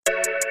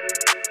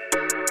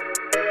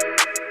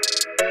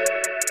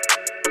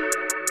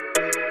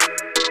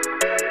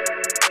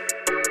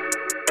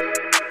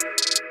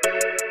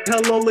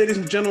Hello, ladies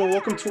and gentlemen.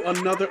 Welcome to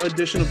another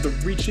edition of the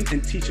Reaching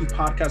and Teaching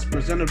podcast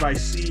presented by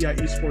CEI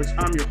Esports.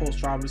 I'm your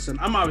host, Robinson.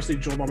 I'm obviously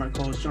joined by my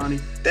co-host, Johnny.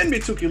 The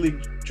NBA 2K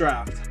League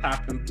draft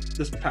happened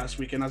this past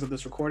weekend as of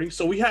this recording.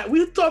 So we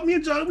thought, me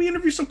and Johnny, we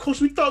interviewed some coaches.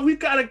 We thought we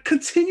got to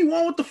continue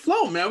on with the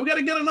flow, man. We got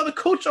to get another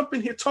coach up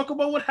in here, talk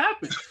about what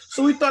happened.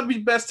 So we thought it'd be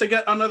best to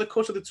get another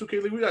coach of the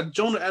 2K League. We got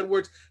Jonah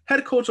Edwards,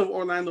 head coach of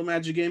Orlando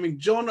Magic Gaming.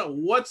 Jonah,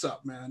 what's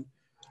up, man?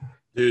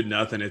 Dude,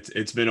 nothing.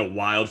 It's been a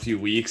wild few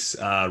weeks.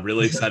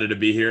 Really excited to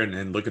be here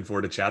and looking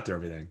forward to chat through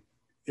everything.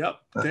 Yep,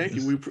 thank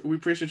you. We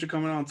appreciate you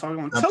coming on and talking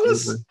on. Tell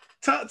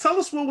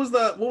us what was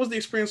the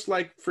experience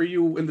like for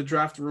you in the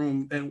draft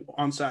room and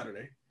on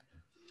Saturday?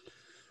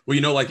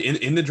 Well, like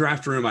in the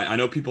draft room, I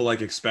know people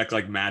expect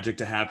magic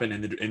to happen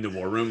in the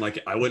war room.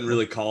 I wouldn't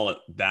really call it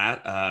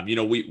that.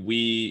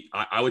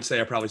 I would say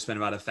I probably spent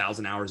about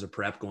 1,000 hours of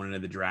prep going into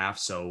the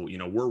draft. So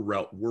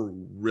we're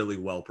really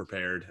well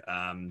prepared.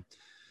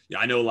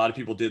 I know a lot of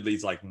people did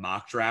these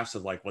mock drafts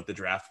of what the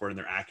draft were and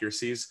their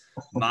accuracies.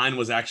 Mine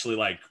was actually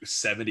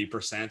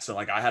 70%. So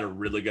I had a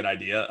really good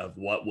idea of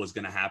what was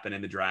going to happen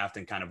in the draft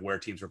and kind of where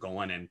teams were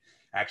going, and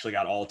actually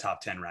got all top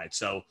 10 right.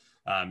 So,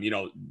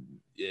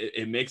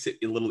 it makes it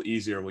a little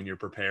easier when you're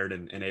prepared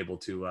and able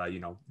to,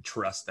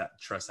 trust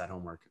that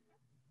homework.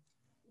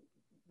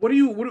 What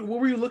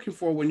were you looking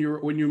for when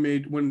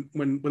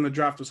the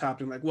draft was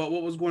happening? What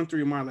was going through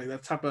your mind?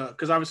 That type of,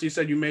 because obviously you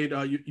said you made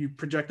you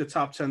projected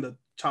top 10, the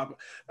top.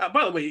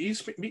 By the way,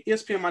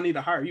 ESPN might need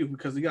to hire you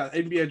because you got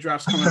NBA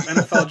drafts coming up,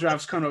 NFL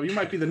drafts coming up. You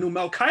might be the new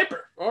Mel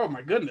Kiper. Oh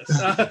my goodness.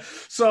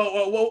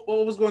 So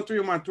what was going through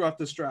your mind throughout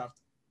this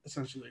draft,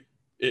 essentially?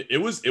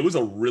 It was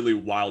a really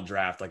wild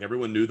draft.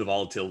 Everyone knew the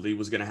volatility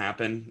was going to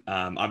happen.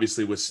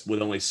 Obviously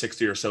with only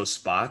 60 or so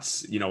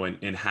spots,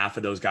 and half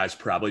of those guys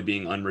probably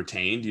being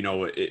unretained,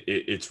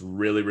 it's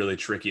really, really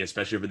tricky,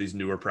 especially for these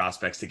newer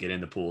prospects to get in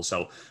the pool.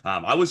 So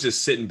I was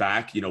just sitting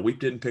back. We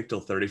didn't pick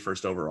till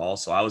 31st overall.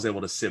 So I was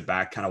able to sit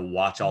back, kind of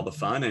watch all the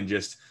fun, and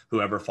just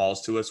whoever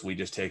falls to us, we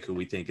just take who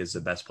we think is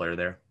the best player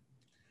there.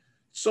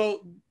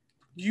 So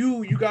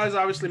you guys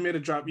obviously made a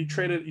drop. You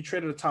traded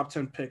a top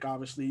 10 pick,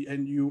 obviously,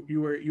 and you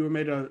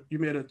made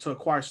it to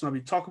acquire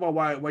Snubby. Talk about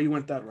why you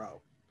went that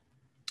route.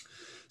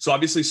 So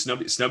obviously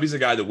Snubby's a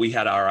guy that we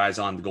had our eyes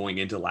on going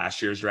into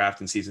last year's draft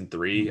in season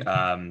 3.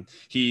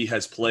 He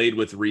has played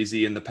with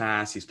Reezy in the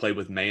past. He's played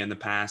with May in the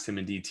past. Him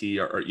and DT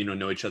are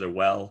know each other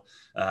well.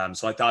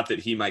 So I thought that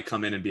he might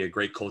come in and be a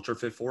great culture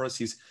fit for us.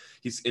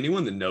 He's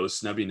anyone that knows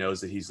Snubby knows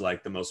that he's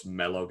the most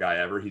mellow guy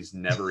ever. He's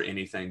never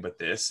anything but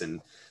this,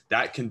 and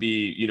that can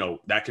be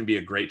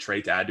a great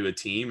trait to add to a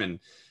team.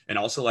 And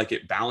also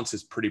it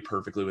balances pretty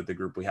perfectly with the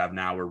group we have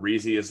now, where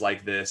Reezy is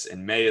like this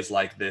and May is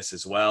like this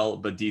as well,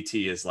 but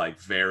DT is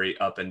very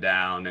up and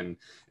down.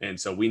 And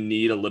so we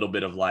need a little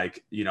bit of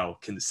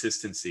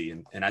consistency.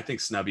 And I think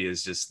Snubby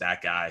is just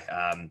that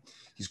guy.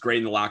 He's great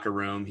in the locker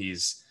room.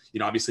 He's,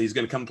 obviously he's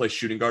going to come play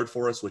shooting guard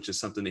for us, which is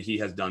something that he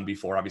has done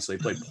before. Obviously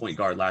he played point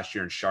guard last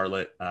year in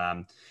Charlotte.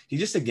 He's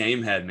just a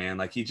game head,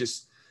 man.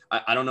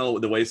 I don't know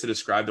the ways to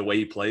describe the way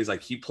he plays.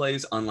 He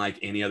plays unlike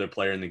any other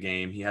player in the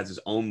game. He has his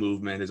own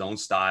movement, his own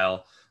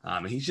style,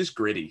 and he's just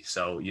gritty.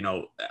 So,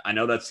 I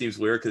know that seems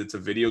weird because it's a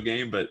video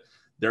game, but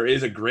there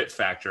is a grit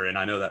factor. And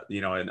I know that,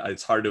 and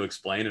it's hard to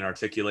explain and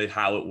articulate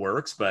how it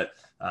works, but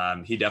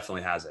he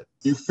definitely has it.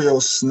 You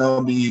feel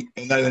Snubby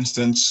in that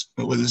instance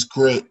with his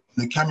grit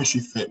and the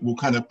chemistry fit will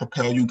kind of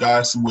propel you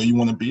guys to where you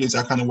want to be? Is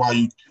that kind of why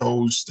you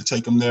chose to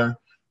take him there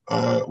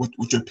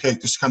with your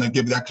pick, just kind of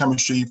give that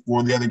chemistry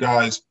for the other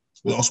guys?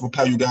 Will also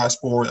propel you guys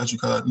forward as you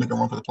kind of make a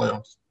run for the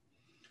playoffs?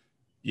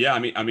 Yeah,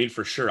 I mean,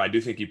 for sure. I do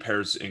think he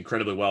pairs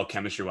incredibly well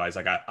chemistry-wise.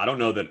 I don't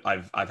know that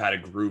I've had a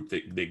group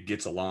that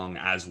gets along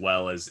as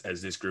well as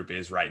this group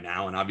is right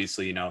now. And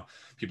obviously,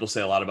 people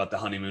say a lot about the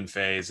honeymoon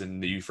phase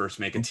and that you first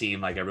make a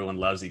team, everyone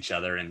loves each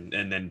other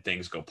and then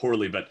things go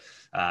poorly. But,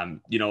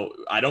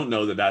 I don't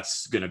know that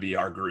that's going to be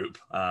our group.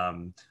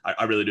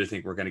 I really do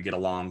think we're going to get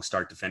along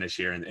start to finish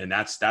here. And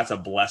that's a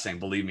blessing,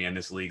 believe me, in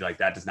this league.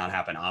 That does not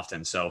happen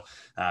often. So,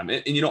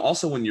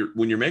 also when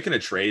you're making a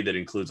trade that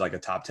includes a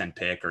top 10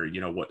 pick or,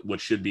 what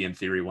should be in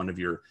theory, one of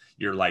your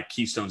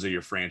keystones of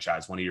your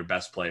franchise, one of your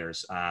best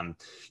players.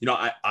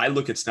 I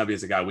look at Snubby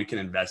as a guy we can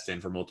invest in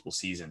for multiple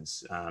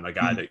seasons, a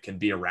guy that can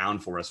be around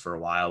for us for a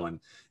while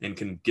and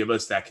can give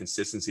us that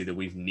consistency that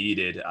we've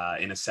needed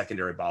in a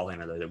secondary ball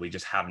handler that we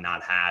just have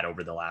not had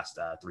over the last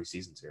 3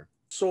 seasons here.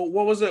 So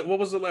what was it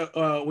like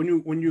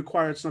when you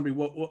acquired Snubby?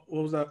 What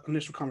was that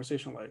initial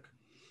conversation like?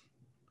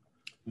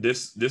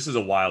 This is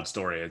a wild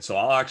story, and so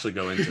I'll actually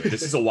go into it.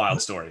 This is a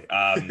wild story.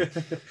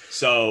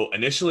 So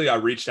initially I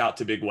reached out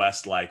to Big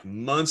West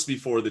months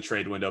before the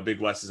trade window. Big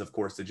West is, of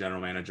course, the general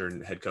manager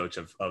and head coach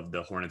of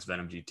the Hornets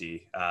Venom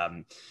GT.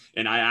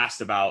 And I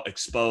asked about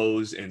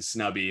Expose and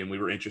Snubby, and we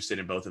were interested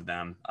in both of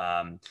them.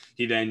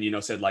 He then,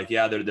 said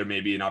yeah, there may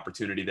be an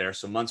opportunity there.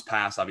 So months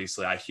pass.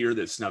 Obviously, I hear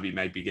that Snubby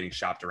might be getting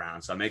shopped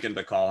around. So I'm making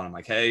the call, and I'm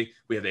like, hey,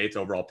 we have the 8th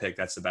overall pick.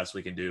 That's the best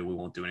we can do. We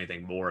won't do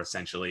anything more,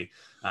 essentially.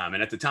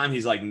 And at the time,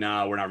 he's like,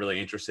 no, we're not really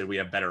interested. We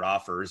have better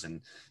offers.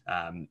 And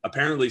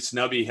apparently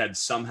Snubby had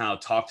somehow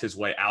talked his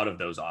way out of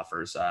those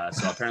offers. So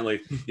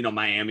apparently,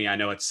 Miami, I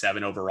know it's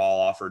 7 overall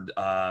offered,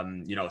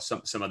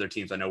 some other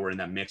teams I know were in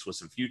that mix with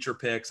some future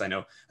picks. I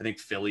think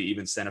Philly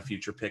even sent a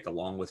future pick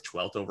along with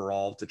 12th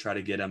overall to try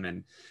to get him.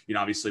 And,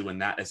 obviously when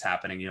that is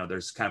happening,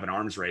 there's kind of an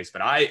arms race,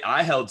 but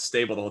I held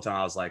stable the whole time.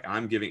 I was like,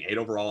 I'm giving 8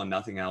 overall and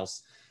nothing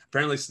else.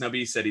 Apparently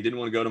Snubby said he didn't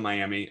want to go to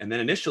Miami. And then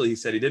initially he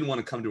said he didn't want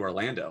to come to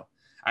Orlando.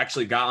 I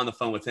actually got on the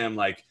phone with him.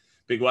 Like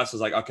Big West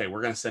was like, okay,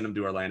 we're going to send him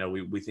to Orlando.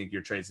 We think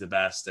your trade's the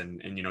best.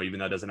 And, even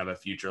though it doesn't have a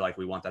future, like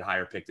we want that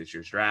higher pick this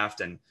year's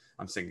draft. And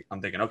I'm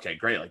thinking, okay,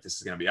 great. Like this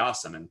is going to be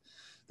awesome. And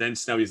then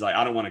Snubby's like,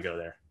 I don't want to go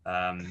there.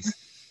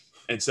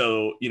 And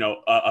so,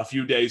 a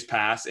few days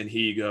pass and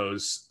he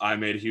goes, I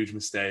made a huge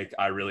mistake.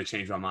 I really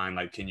changed my mind.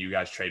 Like, can you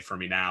guys trade for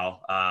me now?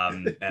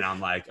 And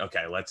I'm like,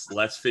 okay,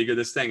 let's figure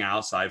this thing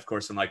out. So of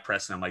course I'm like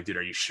pressing. I'm like, dude,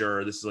 are you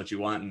sure this is what you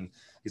want? And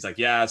he's like,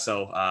 yeah.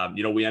 So,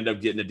 we end up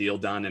getting a deal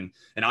done.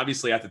 And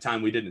obviously at the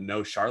time we didn't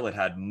know Charlotte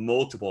had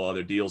multiple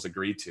other deals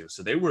agreed to.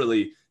 So they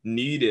really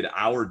needed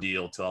our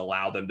deal to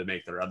allow them to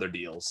make their other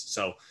deals.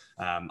 So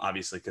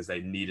obviously, because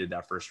they needed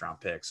that first round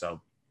pick. So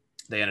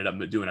they ended up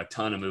doing a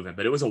ton of movement,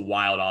 but it was a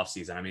wild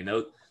offseason. I mean,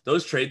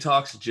 those trade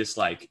talks just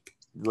like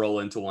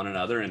roll into one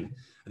another. And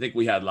I think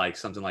we had like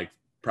something like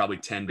probably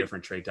 10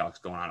 different trade talks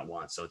going on at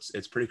once. So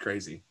it's pretty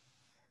crazy.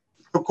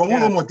 Going a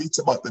little more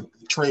detail about the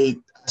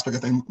trade aspect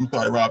of things. I'm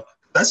sorry, Rob.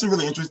 That's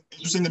really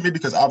interesting to me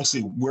because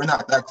obviously we're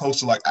not that close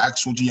to like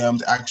actual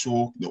GMs,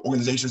 actual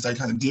organizations that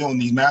kind of deal in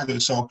these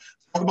matters. So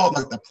talk about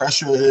like the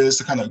pressure it is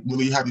to kind of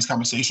really have these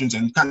conversations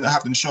and kind of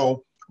have them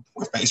show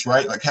a face,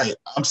 right? Like, hey,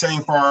 I'm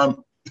staying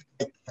firm.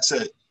 That's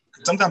it.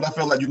 Sometimes I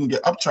feel like you can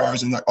get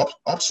upcharged and like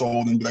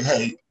upsold and be like,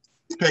 hey,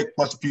 pick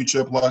plus the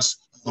future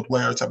plus the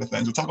player type of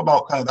thing. So talk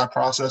about kind of that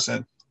process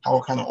and how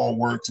it kind of all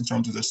works in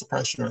terms of this, the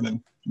pressure and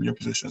then your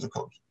position as a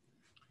coach.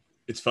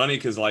 It's funny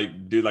because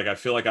like, dude, like I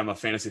feel like I'm a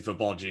fantasy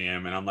football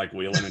GM and I'm like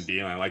wheeling and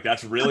dealing. Like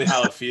that's really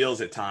how it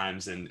feels at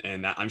times. And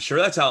I'm sure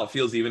that's how it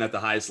feels even at the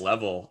highest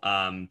level.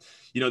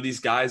 These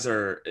guys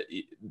are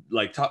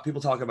like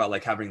people talk about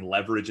like having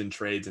leverage in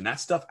trades and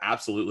that stuff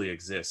absolutely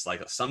exists.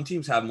 Like some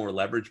teams have more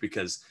leverage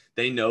because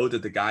they know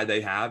that the guy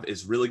they have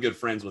is really good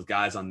friends with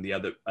guys on the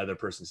other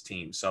person's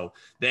team. So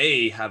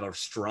they have a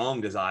strong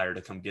desire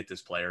to come get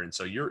this player. And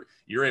so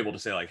you're able to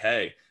say like,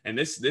 hey, and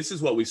this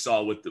is what we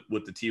saw with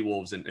the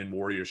T-Wolves and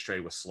Warriors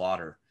trade with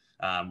Slaughter.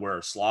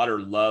 Where Slaughter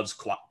loves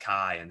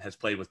Kai and has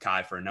played with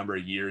Kai for a number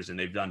of years, and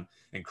they've done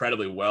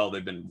incredibly well.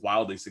 They've been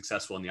wildly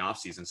successful in the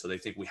offseason, so they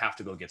think we have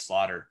to go get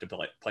Slaughter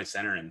to play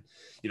center. And,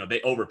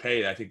 they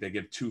overpay. I think they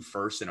give 2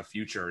 firsts and a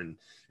future, and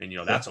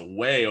that's a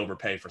way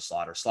overpay for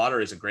Slaughter. Slaughter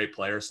is a great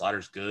player.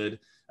 Slaughter's good.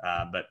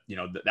 But,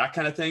 that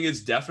kind of thing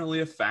is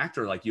definitely a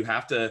factor. Like you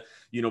have to,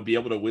 be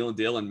able to wheel and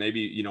deal and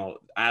maybe,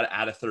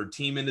 add a third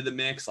team into the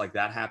mix. Like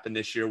that happened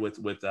this year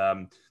with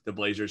the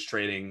Blazers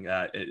trading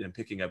and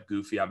picking up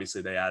Goofy.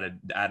 Obviously they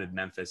added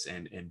Memphis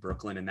and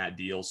Brooklyn in that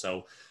deal.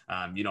 So,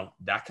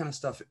 that kind of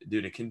stuff,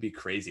 dude, it can be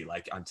crazy.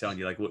 Like I'm telling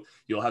you, like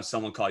you'll have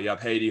someone call you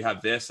up, hey, do you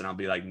have this? And I'll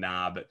be like,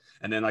 nah,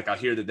 and then like I'll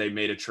hear that they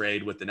made a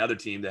trade with another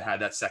team that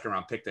had that second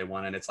round pick they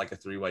won. And it's like a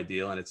 3-way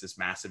deal and it's this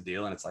massive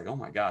deal. And it's like, oh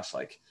my gosh,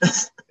 like,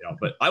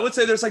 but I would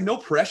say there's like no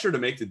pressure to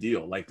make the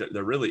deal. Like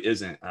there really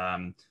isn't.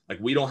 Like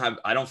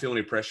I don't feel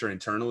any pressure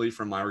internally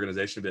from my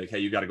organization to be like, hey,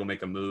 you got to go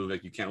make a move.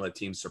 Like you can't let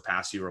teams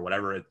surpass you or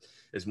whatever. It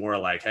is more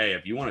like, hey,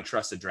 if you want to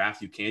trust the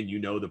draft, you can,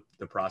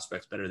 the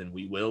prospects better than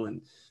we will.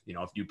 And,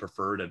 if you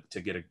prefer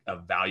to get a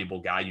valuable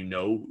guy,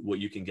 what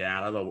you can get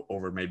out of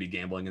over maybe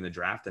gambling in the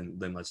draft, and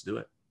then let's do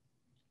it.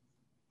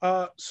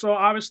 So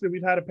obviously we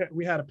had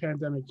a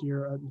pandemic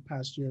year in the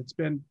past year. It's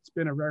been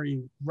a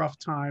very rough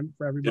time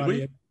for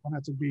everybody. It don't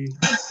have to be.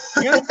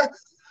 Yeah.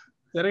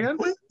 That again?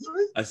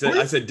 I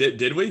said,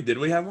 did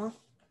we have one?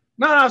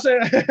 No, I'm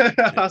saying.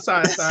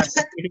 sorry.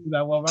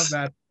 That one, my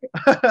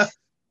bad.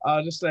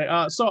 I'll just say.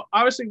 So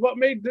obviously, what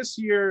made this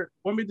year?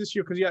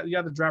 Because you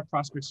had the draft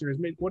prospect series.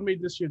 What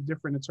made this year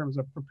different in terms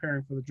of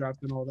preparing for the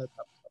draft and all that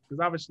type of stuff? Because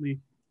obviously,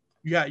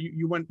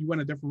 you went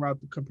a different route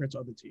compared to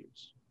other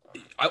teams.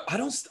 I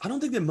don't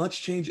think that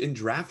much changed in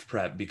draft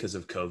prep because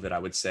of COVID. I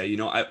would say,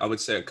 I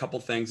would say a couple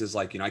things is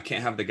like, I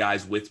can't have the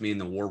guys with me in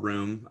the war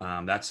room.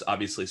 That's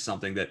obviously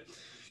something that,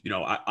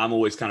 I'm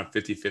always kind of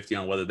 50-50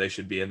 on whether they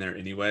should be in there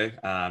anyway.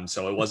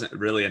 So it wasn't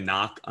really a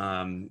knock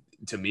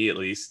to me, at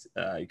least,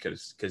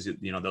 because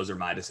those are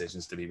my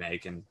decisions to be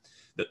making.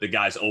 The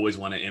guys always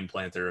want to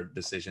implant their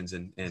decisions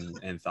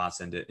and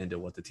thoughts into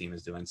what the team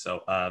is doing.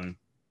 So,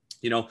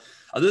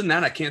 other than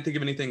that, I can't think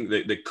of anything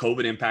that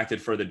COVID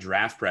impacted for the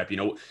draft prep.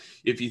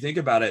 If you think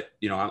about it,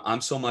 I'm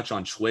so much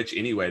on Twitch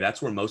anyway.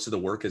 That's where most of the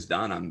work is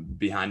done. I'm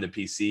behind the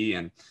PC,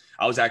 and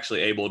I was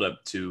actually able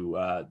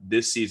to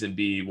this season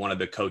be one of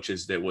the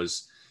coaches that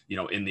was,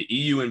 in the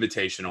EU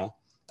Invitational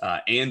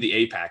and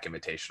the APAC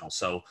Invitational.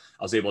 So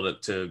I was able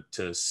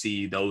to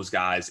see those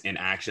guys in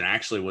action. I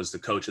actually was the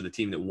coach of the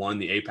team that won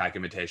the APAC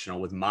Invitational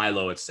with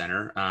Milo at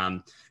center.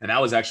 And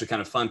that was actually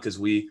kind of fun because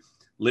we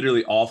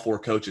literally all 4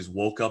 coaches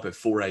woke up at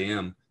 4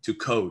 a.m. to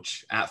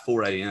coach at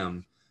 4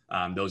 a.m.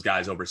 those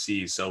guys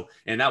overseas. So,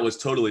 and that was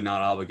totally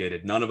not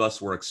obligated. None of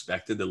us were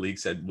expected. The league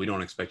said, we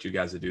don't expect you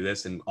guys to do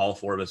this. And all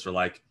 4 of us were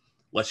like,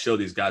 let's show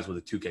these guys what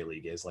the 2K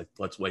league is. Like,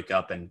 let's wake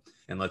up and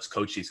let's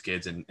coach these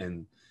kids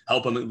and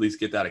help them at least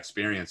get that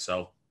experience.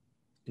 So,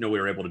 we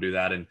were able to do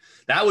that. And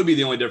that would be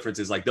the only difference,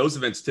 is like those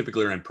events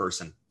typically are in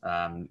person,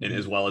 and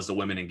as well as the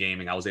Women in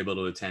Gaming. I was able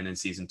to attend in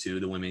season 2,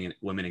 the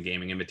Women in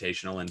Gaming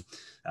Invitational.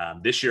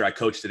 And this year I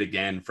coached it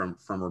again from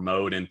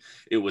remote, and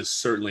it was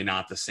certainly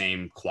not the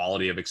same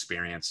quality of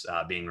experience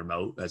being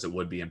remote as it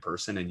would be in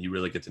person. And you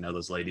really get to know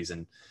those ladies.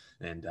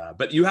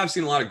 But you have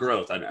seen a lot of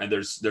growth.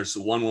 There's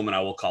one woman I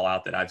will call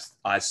out that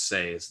I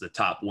say is the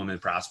top woman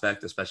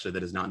prospect, especially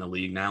that is not in the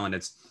league now, and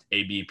it's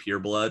AB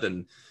Pureblood.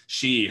 And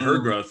her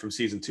growth from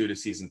season 2 to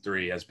season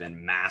 3 has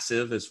been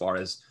massive as far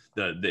as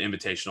the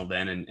invitational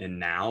then and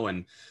now.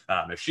 And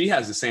if she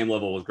has the same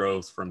level of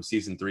growth from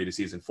season 3 to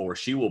season 4,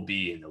 she will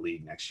be in the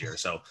league next year.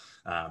 So,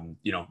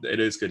 it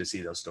is good to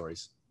see those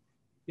stories.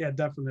 Yeah,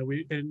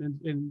 definitely.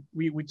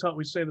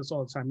 We say this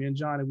all the time. Me and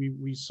John, and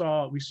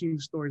we've seen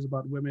stories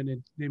about women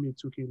in Damien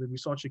 2K. We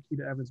saw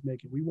Chiquita Evans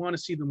make it. We want to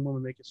see the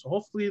women make it. So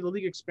hopefully the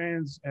league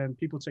expands and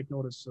people take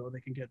notice so they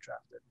can get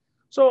drafted.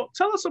 So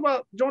tell us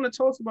about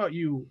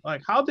you.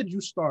 Like, how did you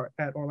start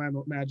at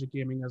Orlando Magic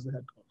Gaming as the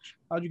head coach?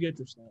 How'd you get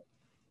your start?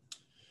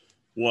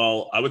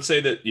 Well, I would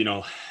say that,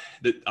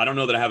 I don't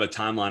know that I have a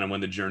timeline on when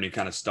the journey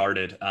kind of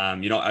started.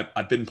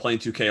 I've been playing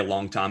 2K a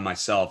long time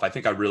myself. I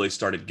think I really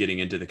started getting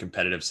into the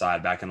competitive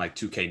side back in like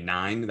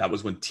 2K9. That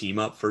was when Team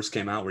Up first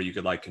came out, where you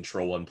could like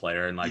control one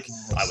player. And like,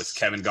 yes. I was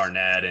Kevin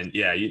Garnett, and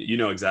yeah, you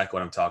know exactly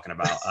what I'm talking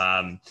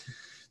about.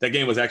 That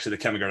game was actually the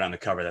Kevin Garnett on the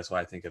cover. That's why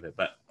I think of it.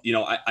 But,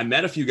 I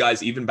met a few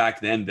guys even back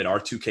then that are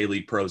 2K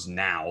League pros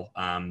now.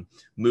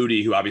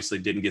 Moody, who obviously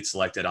didn't get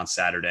selected on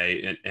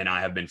Saturday, and I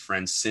have been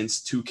friends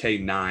since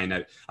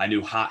 2K9. I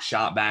knew Hot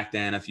Shot back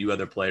then, a few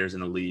other players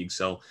in the league.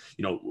 So,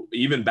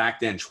 even back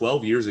then,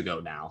 12 years ago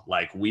now,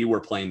 like, we were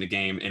playing the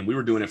game and we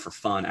were doing it for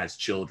fun as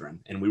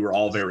children, and we were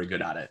all very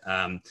good at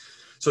it.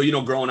 So,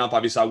 growing up,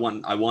 obviously,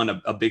 I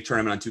won a big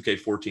tournament on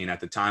 2K14. At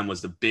the time,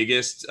 was the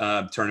biggest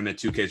tournament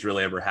 2K's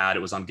really ever had.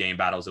 It was on Game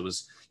Battles. It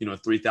was, a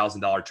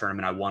 $3,000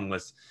 tournament. I won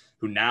with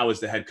who now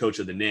is the head coach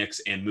of the Knicks,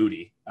 and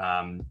Moody,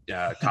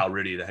 Kyle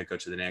Rudy, the head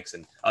coach of the Knicks.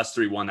 And us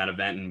 3 won that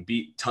event and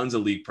beat tons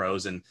of league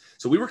pros. And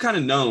so we were kind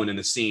of known in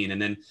the scene.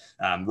 And then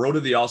Road to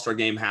the All-Star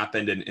Game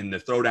happened, and the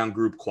Throwdown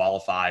group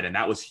qualified. And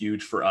that was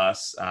huge for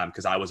us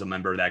because I was a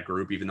member of that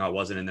group. Even though I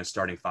wasn't in the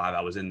starting 5,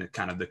 I was in the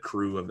kind of the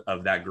crew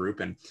of that group.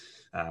 And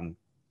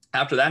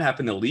after that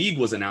happened, the league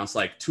was announced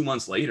like 2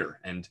 months later.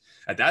 And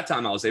at that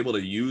time, I was able to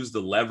use the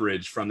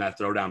leverage from that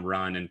Throwdown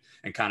run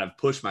and kind of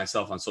push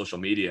myself on social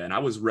media. And I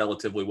was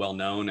relatively well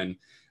known. And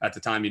at the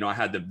time, I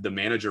had the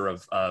manager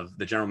of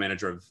the general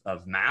manager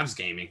of Mavs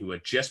Gaming, who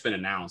had just been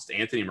announced,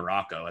 Anthony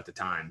Morocco at the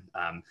time,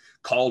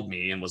 called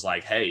me and was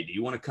like, hey, do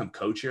you want to come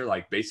coach here?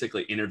 Like,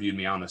 basically interviewed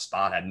me on the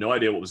spot. Had no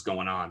idea what was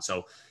going on.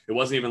 So it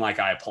wasn't even like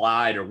I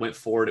applied or went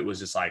for it. It was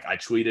just like, I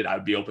tweeted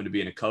I'd be open to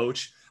being a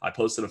coach. I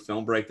posted a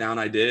film breakdown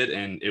I did,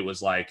 and it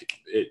was like,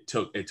 it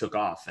took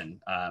off. And,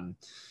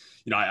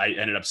 I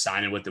ended up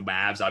signing with the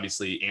Mavs.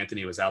 Obviously,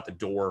 Anthony was out the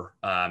door.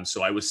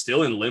 So I was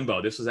still in limbo.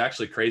 This was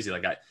actually crazy.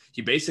 Like,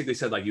 he basically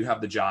said, like, you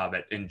have the job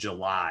in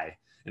July.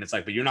 And it's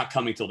like, but you're not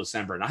coming till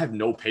December. And I have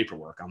no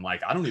paperwork. I'm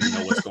like, I don't even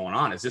know what's going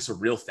on. Is this a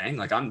real thing?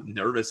 Like, I'm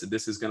nervous that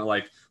this is going to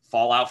like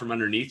fall out from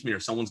underneath me, or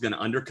someone's going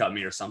to undercut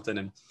me or something.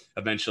 And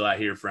eventually I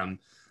hear from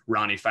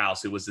Ronnie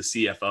Faust, who was the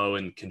CFO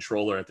and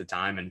controller at the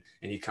time. And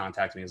he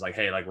contacted me. He was like,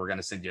 hey, like, we're going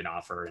to send you an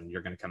offer and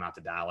you're going to come out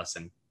to Dallas.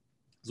 And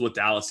it was with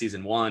Dallas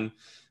season 1,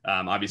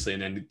 obviously.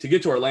 And then to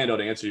get to Orlando,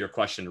 to answer your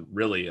question,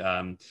 really,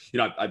 I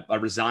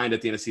resigned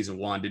at the end of season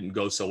 1, didn't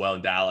go so well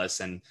in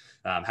Dallas, and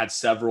had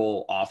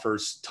several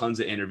offers, tons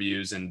of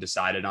interviews, and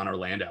decided on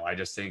Orlando. I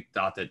just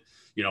thought that,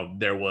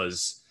 there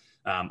was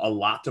a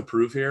lot to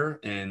prove here.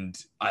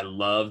 And I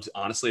loved,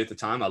 honestly, at the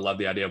time, I loved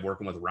the idea of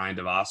working with Ryan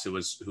DeVos,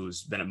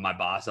 who's been my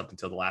boss up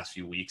until the last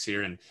few weeks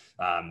here. And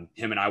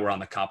him and I were on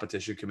the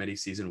competition committee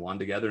season 1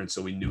 together. And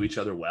so we knew each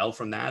other well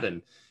from that.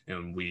 And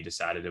we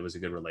decided it was a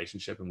good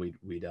relationship, and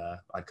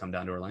I'd come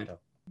down to Orlando.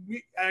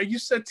 You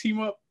said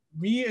Team Up.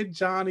 Me and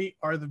Johnny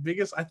are the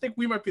biggest. I think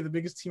we might be the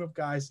biggest Team Up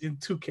guys in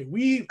 2K.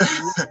 We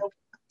love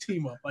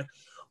Team Up. Like,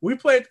 we don't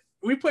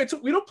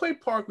play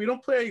Park. We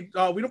don't play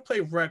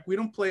Rec. We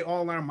don't play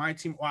All Around My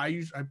Team. Well,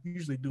 I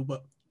usually do,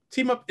 but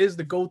Team Up is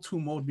the go-to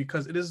mode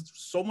because it is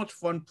so much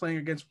fun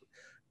playing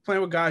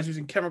with guys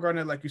using Kevin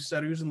Garnett, like you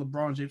said, or using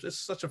LeBron James. It's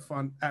such a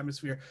fun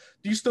atmosphere.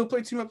 Do you still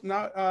play Team Up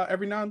now,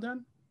 every now and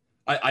then?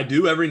 I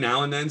do every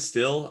now and then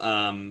still.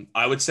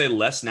 I would say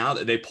less now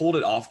that they pulled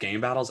it off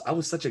Game Battles. I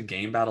was such a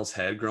Game Battles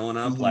head growing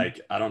up. Mm-hmm. Like,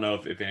 I don't know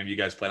if any of you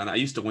guys played on that. I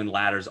used to win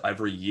ladders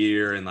every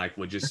year and like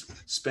would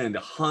just spend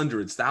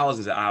hundreds,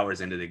 thousands of hours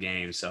into the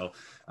game. So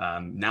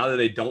now that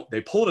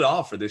they pulled it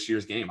off for this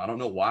year's game. I don't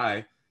know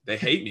why. They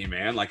hate me,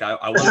 man. Like, I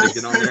wanted to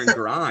get on there and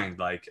grind.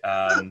 Like,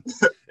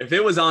 if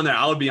it was on there,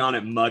 I would be on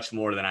it much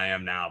more than I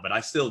am now, but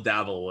I still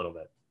dabble a little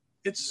bit.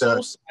 It's so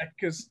sad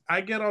because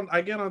I get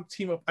on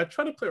Team Up. I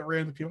try to play with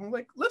random people. I'm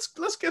like,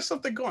 let's get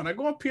something going. I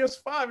go on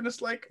PS5 and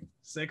it's like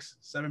 6,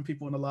 7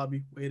 people in the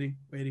lobby waiting.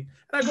 And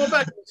I go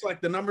back. And it's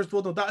like the numbers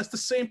will don't die. It's the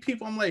same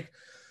people. I'm like,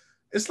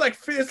 it's like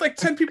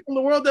 10 people in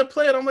the world that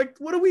play it. I'm like,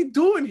 what are we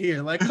doing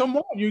here? Like, come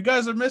on, you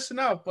guys are missing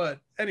out. But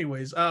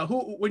anyways,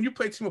 when you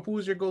play Team Up, who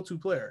is your go-to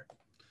player?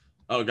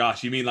 Oh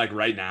gosh, you mean like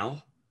right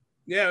now?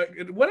 Yeah,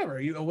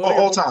 whatever.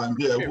 All time.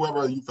 Yeah,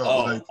 whoever you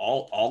felt like.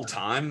 All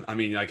time. I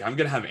mean, like I'm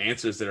gonna have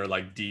answers that are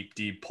like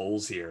deep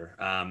pulls here.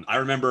 I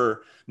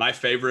remember my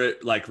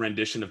favorite like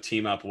rendition of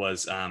Team Up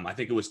was I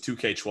think it was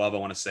 2K12. I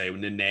want to say when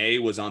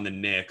Nene was on the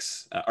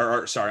Knicks,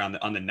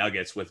 on the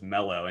Nuggets with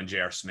Melo and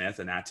J.R. Smith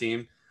and that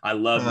team. I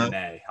love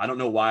Nene. I don't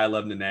know why I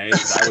love Nene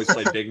because I always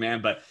played big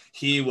man, but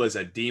he was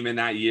a demon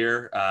that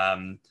year.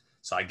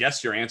 So I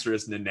guess your answer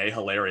is Nene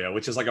Hilario,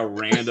 which is like a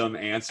random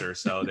answer.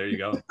 So there you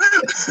go.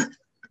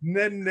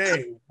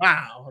 Nene.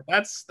 Wow.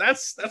 That's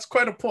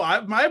quite a pull.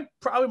 My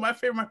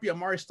favorite might be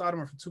Amari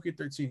Stoudemire from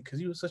 2K13 because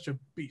he was such a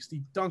beast.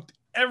 He dunked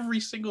every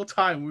single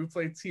time we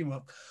played Team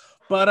Up.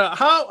 But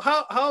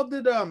how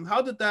did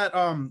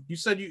that you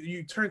said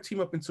you turned Team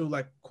Up into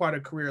like quite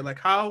a career. Like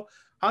how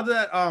did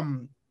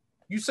that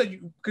you said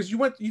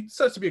you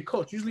said to be a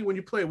coach. Usually when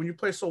you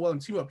play so well in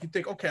Team Up, you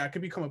think, okay, I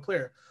could become a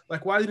player.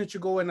 Like, why didn't you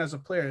go in as a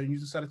player and you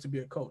decided to be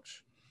a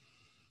coach?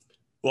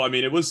 Well, I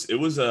mean, it was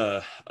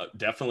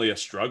definitely a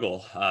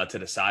struggle to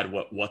decide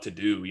what to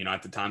do. You know,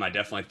 at the time, I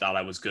definitely thought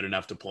I was good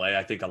enough to play.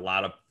 I think a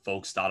lot of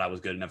folks thought I was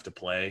good enough to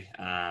play.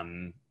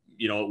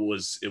 You know,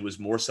 it was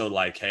more so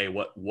like, hey,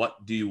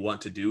 what do you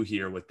want to do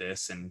here with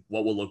this, and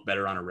what will look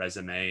better on a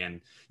resume?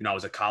 And you know, I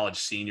was a college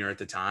senior at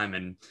the time,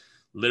 and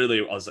literally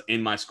I was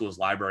in my school's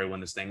library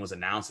when this thing was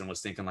announced and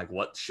was thinking like,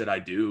 what should I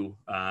do?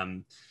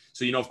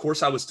 So, you know, of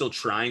course I was still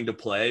trying to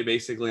play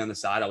basically on the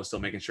side. I was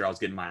still making sure I was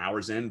getting my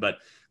hours in, but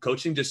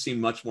coaching just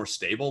seemed much more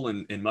stable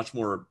and much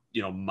more,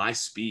 you know, my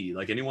speed.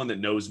 Like anyone that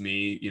knows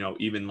me, you know,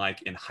 even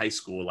like in high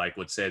school, like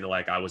would say that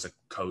like I was a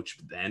coach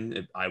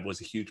then. I was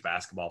a huge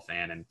basketball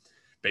fan and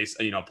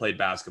played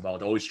basketball.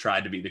 I'd always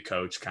tried to be the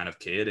coach kind of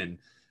kid. And,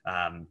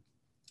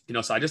 you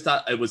know, so I just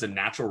thought it was a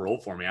natural role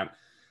for me.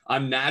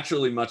 I'm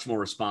naturally much more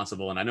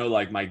responsible. And I know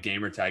like my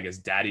gamer tag is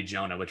Daddy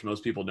Jonah, which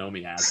most people know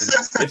me as.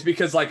 And it's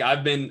because like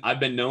I've been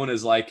known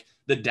as like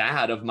the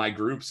dad of my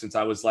group since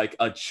I was like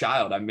a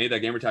child. I made that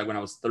gamer tag when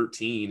I was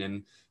 13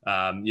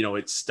 and, you know,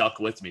 it stuck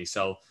with me.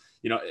 So,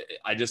 you know,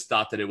 I just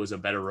thought that it was a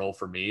better role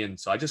for me. And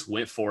so I just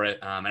went for it.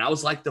 And I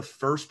was like the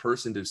first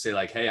person to say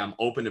like, hey, I'm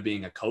open to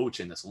being a coach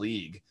in this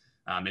league.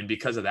 And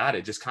because of that,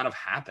 it just kind of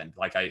happened.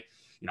 Like I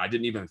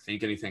didn't even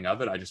think anything of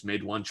it. I just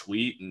made one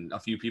tweet and a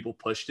few people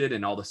pushed it.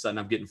 And all of a sudden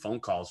I'm getting phone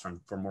calls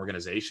from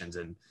organizations.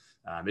 And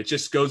it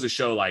just goes to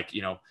show like,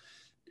 you know,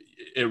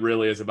 it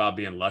really is about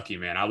being lucky,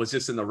 man. I was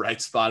just in the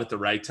right spot at the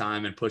right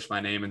time and pushed my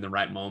name in the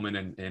right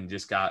moment and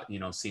just got, you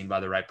know, seen by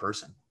the right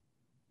person.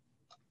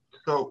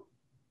 So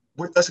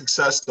with that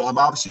success,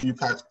 obviously you've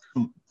had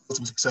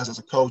some success as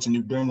a coach and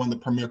you've been one of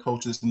the premier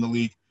coaches in the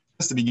league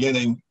since the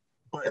beginning.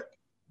 But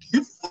do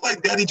you feel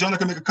like Daddy Jonah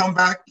can make a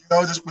comeback? You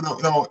know, just, you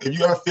know, if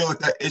you ever feel like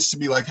that itch to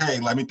be like, hey,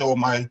 let me throw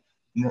my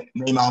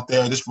name out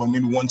there just for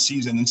maybe one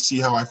season and see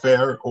how I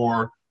fare,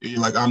 or you're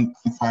like, I'm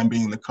fine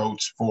being the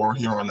coach for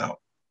here on out?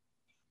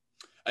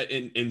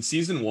 In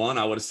season 1,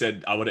 I would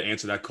have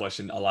answered that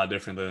question a lot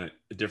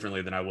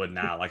differently than I would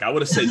now. Like I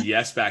would have said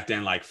yes back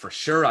then, like for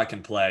sure I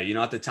can play. You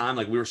know, at the time,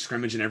 like we were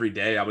scrimmaging every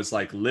day. I was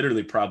like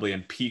literally probably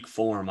in peak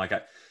form. Like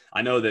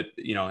I know that,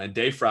 you know, and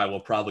Dave Fry will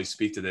probably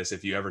speak to this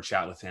if you ever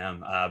chat with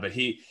him. But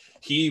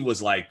he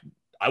was like,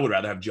 I would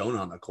rather have Jonah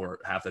on the court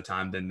half the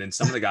time than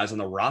some of the guys on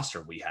the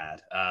roster we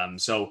had.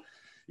 So,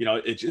 you know,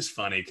 it's just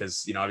funny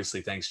because, you know,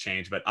 obviously things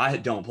change, but I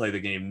don't play the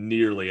game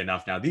nearly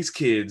enough now. These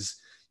kids,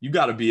 you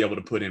got to be able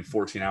to put in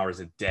 14 hours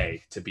a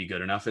day to be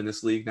good enough in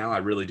this league now. I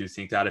really do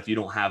think that if you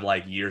don't have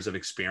like years of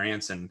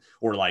experience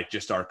or like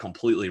just are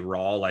completely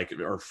raw, like,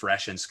 or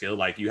fresh and skilled,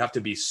 like you have to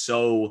be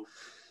so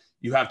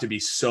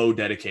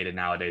dedicated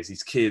nowadays.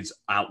 These kids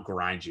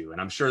outgrind you.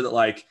 And I'm sure that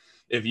like,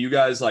 if you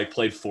guys like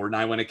played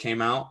Fortnite when it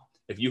came out,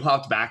 if you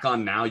hopped back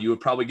on now, you would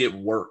probably get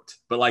worked,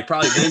 but like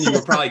probably then you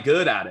were probably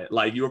good at it.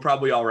 Like you were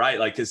probably all right.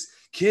 Like, cause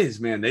kids,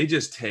 man, they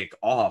just take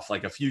off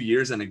like a few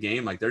years in a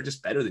game. Like they're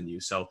just better than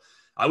you. So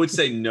I would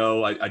say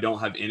no, I don't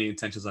have any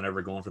intentions on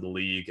ever going for the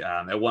league.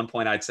 At one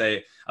point I'd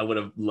say I would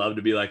have loved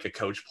to be like a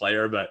coach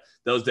player, but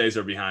those days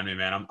are behind me,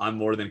 man. I'm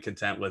more than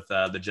content with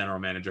the general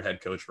manager,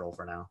 head coach role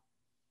for now.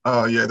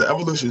 Oh, yeah, the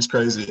evolution is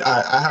crazy.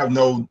 I have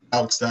no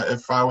doubts that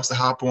if I was to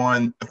hop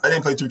on, if I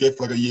didn't play 2K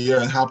for like a year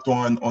and hopped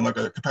on like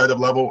a competitive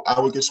level, I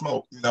would get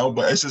smoked, you know?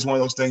 But it's just one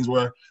of those things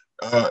where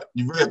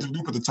you really have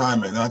to put the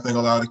time in. And I think a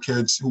lot of the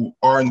kids who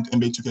are in the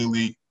NBA 2K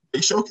League,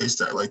 they showcase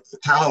that. Like the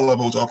talent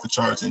level is off the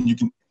charts. And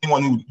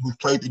anyone who's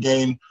played the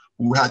game,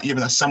 who had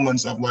even a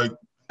semblance of like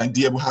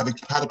idea of how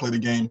to play the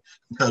game,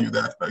 can tell you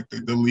that. Like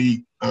the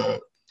league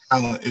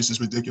talent is just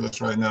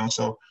ridiculous right now.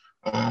 So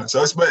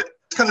but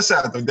It's kind of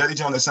sad though. Daddy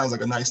Jones, that sounds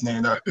like a nice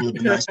name that would have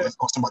been nice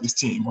on somebody's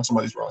team, on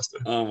somebody's roster.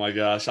 Oh my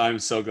gosh, I'm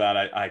so glad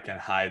I can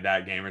hide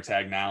that gamer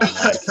tag now. And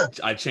like,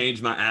 I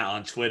changed my @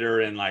 on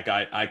Twitter, and like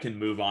I can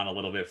move on a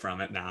little bit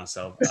from it now.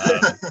 So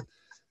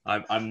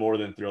I'm more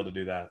than thrilled to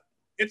do that.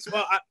 It's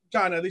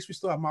John. At least we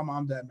still have Mama,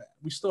 I'm Dad Man.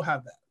 We still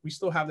have that. We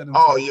still have that.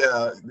 Oh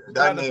yeah,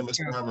 that name is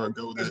forever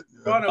goated.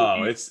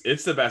 Oh,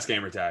 it's the best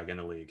gamer tag in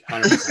the league,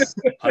 100%,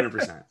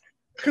 100%.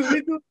 Because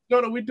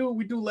we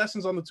do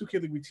lessons on the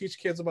 2K League. We teach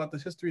kids about the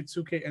history of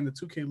 2K and the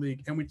 2K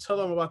League, and we tell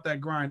them about that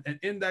grind. And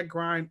in that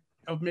grind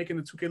of making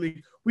the 2K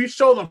League, we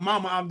show them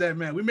Mama, I'm That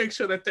Man. We make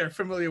sure that they're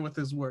familiar with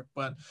his work.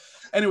 But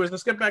anyways,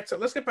 let's get back to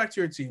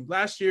your team.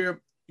 Last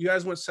year, you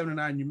guys went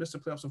 7-9. You missed the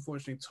playoffs,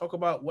 unfortunately. Talk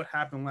about what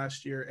happened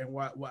last year and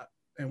what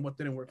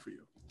didn't work for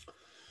you.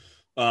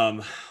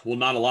 Well,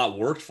 not a lot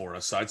worked for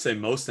us. So I'd say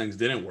most things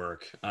didn't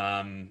work.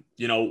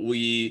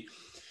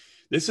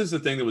 This is the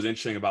thing that was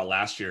interesting about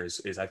last year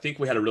is I think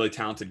we had a really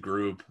talented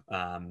group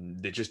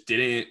that just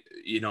didn't,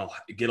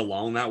 get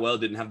along that well,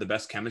 didn't have the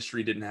best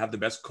chemistry, didn't have the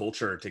best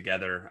culture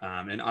together.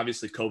 And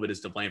obviously COVID is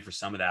to blame for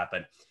some of that,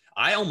 but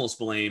I almost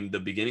blame the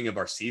beginning of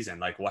our season,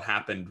 like what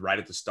happened right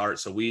at the start.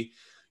 So we,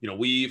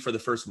 for the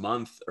first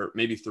month or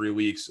maybe 3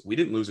 weeks, we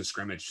didn't lose a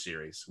scrimmage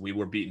series. We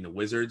were beating the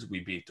Wizards.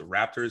 We beat the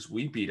Raptors.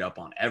 We beat up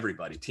on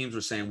everybody. Teams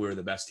were saying we were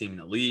the best team in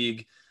the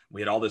league.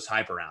 We had all this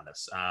hype around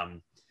us.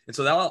 And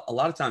so that a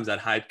lot of times that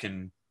hype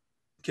can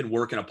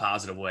work in a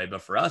positive way,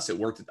 but for us, it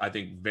worked, I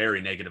think,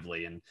 very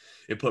negatively, and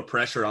it put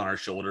pressure on our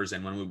shoulders.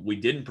 And when we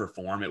didn't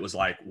perform, it was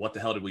like, what the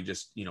hell did we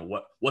just,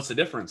 what's the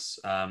difference?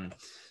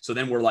 So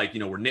then we're like,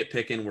 we're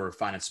nitpicking, we're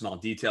finding small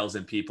details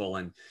in people.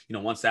 And,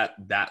 once that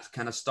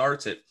kind of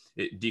starts, it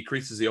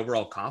decreases the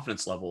overall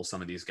confidence level of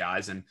some of these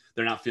guys, and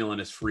they're not feeling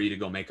as free to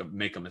go make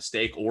a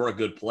mistake or a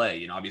good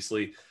play.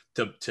 Obviously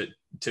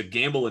to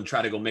gamble and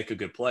try to go make a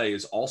good play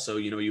is also,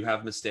 you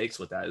have mistakes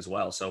with that as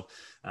well. So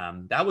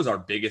that was our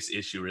biggest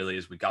issue really,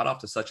 is we got off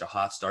to such a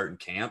hot start in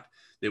camp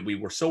that we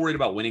were so worried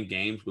about winning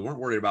games. We weren't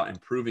worried about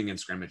improving in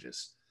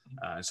scrimmages.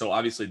 So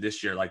obviously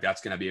this year, like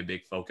that's going to be a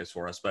big focus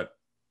for us, but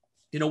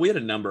we had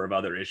a number of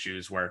other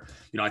issues where,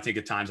 I think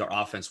at times our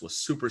offense was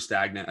super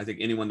stagnant. I think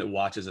anyone that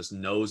watches us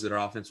knows that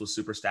our offense was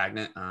super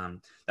stagnant.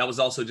 That was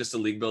also just a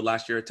league build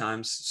last year at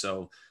times.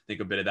 So I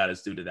think a bit of that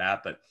is due to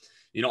that, but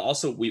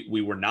also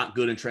we were not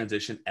good in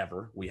transition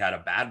ever. We had a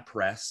bad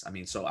press. I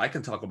mean, so I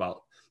can talk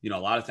about, a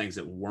lot of things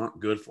that weren't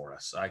good for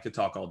us. I could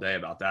talk all day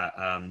about that.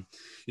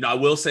 I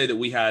will say that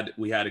we had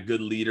a good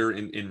leader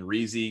in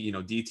Reezy.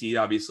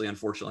 DT obviously,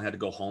 unfortunately, had to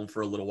go home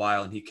for a little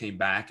while, and he came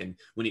back. And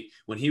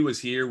when he was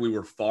here, we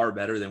were far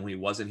better than when he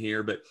wasn't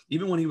here. But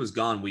even when he was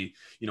gone, we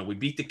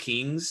beat the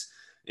Kings,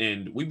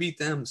 and we beat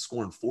them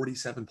scoring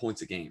 47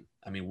 points a game.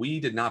 I mean, we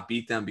did not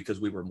beat them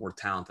because we were more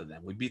talented than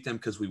them. We beat them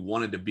because we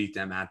wanted to beat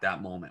them at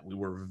that moment. We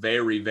were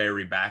very,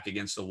 very back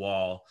against the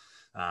wall.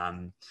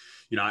 I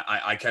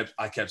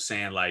kept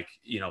saying like,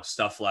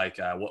 stuff like,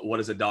 what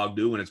does a dog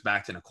do when it's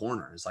backed in a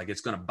corner? It's like,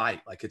 it's going to bite.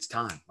 Like, it's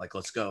time. Like,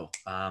 let's go.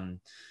 And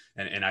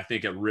I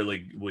think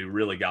we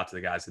really got to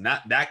the guys. And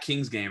that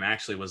Kings game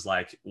actually was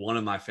like one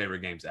of my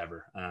favorite games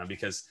ever,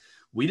 because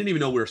we didn't even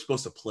know we were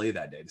supposed to play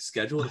that day. The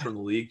schedule from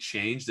the league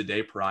changed the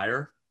day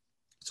prior.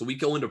 So we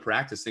go into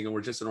practice thinking we're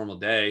just a normal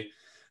day.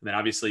 And then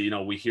obviously,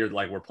 we hear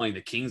like we're playing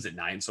the Kings at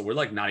night. And so we're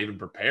like not even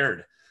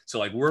prepared. So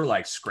like we're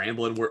like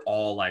scrambling. We're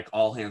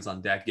all hands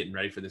on deck getting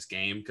ready for this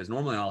game. Because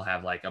normally I'll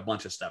have like a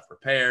bunch of stuff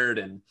prepared.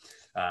 And,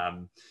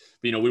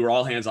 we were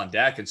all hands on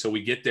deck. And so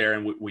we get there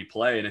and we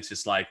play. And it's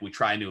just like we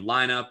try a new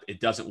lineup. It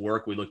doesn't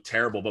work. We look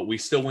terrible, but we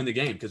still win the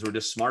game because we're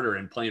just smarter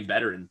and playing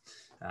better. And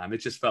it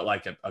just felt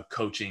like a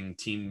coaching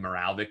team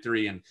morale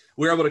victory. And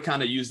we were able to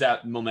kind of use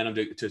that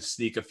momentum to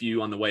sneak a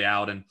few on the way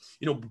out. And,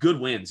 good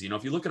wins.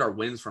 If you look at our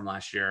wins from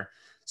last year,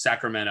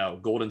 Sacramento,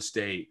 Golden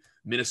State,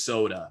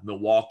 Minnesota,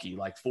 Milwaukee,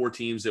 like 4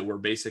 teams that were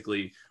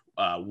basically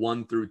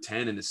 1 through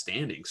 10 in the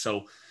standings.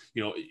 So,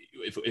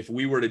 if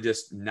we were to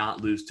just not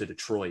lose to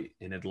Detroit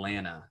and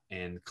Atlanta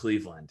and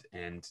Cleveland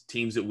and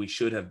teams that we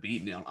should have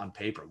beaten on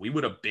paper, we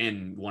would have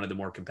been one of the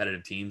more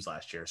competitive teams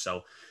last year.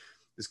 So,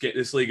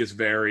 this league is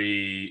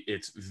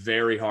it's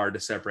very hard to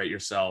separate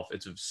yourself.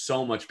 It's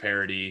so much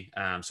parity.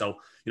 So,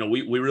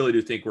 we really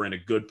do think we're in a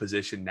good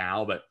position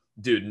now, but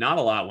dude, not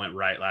a lot went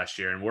right last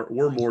year. And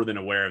we're more than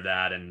aware of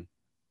that. And,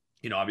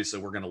 obviously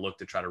we're going to look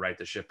to try to right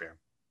the ship here.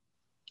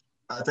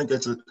 I think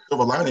it's a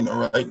silver lining,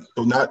 all right.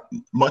 So not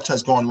much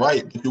has gone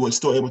right, but you were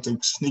still able to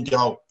sneak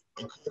out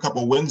a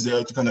couple of wins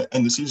there to kind of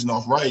end the season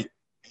off right.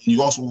 And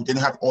you also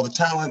didn't have all the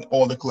talent,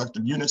 all the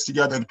collective units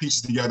together, the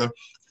pieces together.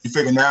 You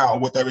figure now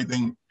with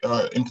everything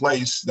in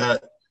place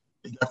that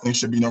it definitely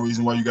should be no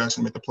reason why you guys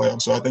can make the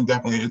playoffs. So I think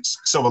definitely it's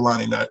silver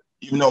lining that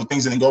even though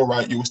things didn't go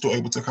right, you were still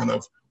able to kind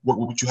of work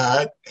with what you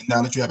had. And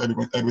now that you have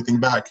everything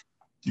back,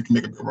 you can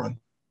make a good run.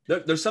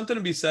 There's something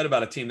to be said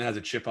about a team that has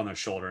a chip on their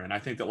shoulder. And I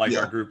think that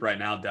our group right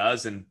now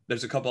does. And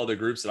there's a couple other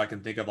groups that I can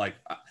think of. Like,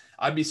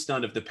 I'd be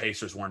stunned if the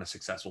Pacers weren't a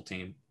successful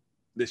team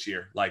this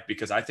year. Like,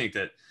 because I think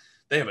that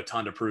they have a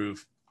ton to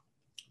prove.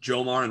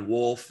 Jomar and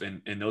Wolf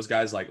and those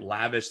guys like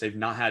Lavish, they've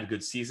not had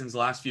good seasons the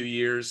last few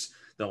years.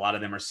 a lot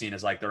of them are seen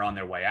as like they're on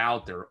their way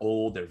out. They're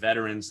old, they're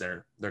veterans,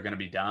 they're going to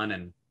be done.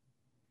 And,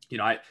 you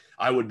know,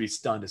 I would be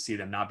stunned to see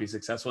them not be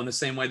successful in the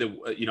same way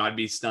that, you know, I'd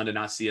be stunned to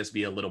not see us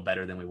be a little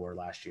better than we were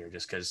last year,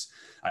 just because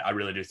I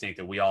really do think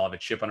that we all have a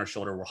chip on our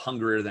shoulder. We're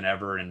hungrier than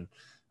ever. And,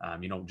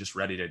 you know, just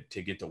ready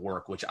to get to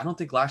work, which I don't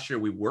think last year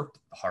we worked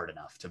hard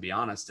enough, to be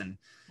honest. And,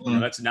 you know,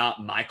 that's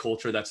not my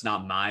culture. That's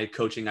not my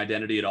coaching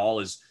identity at all,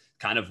 is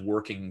kind of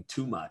working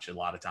too much a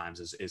lot of times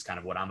is kind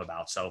of what I'm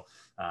about. So,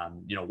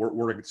 you know,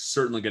 we're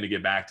certainly going to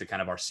get back to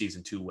kind of our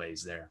season 2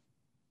 ways there.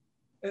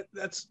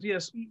 That's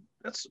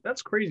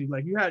crazy.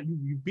 Like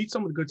you beat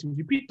some of the good teams.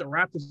 You beat the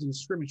Raptors in the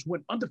scrimmage. You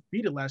went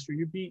undefeated last year.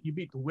 You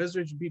beat the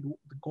Wizards. You beat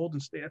the Golden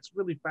State. That's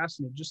really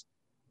fascinating.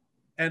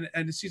 And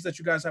it seems that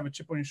you guys have a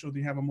chip on your shoulder.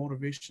 You have a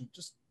motivation.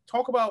 Just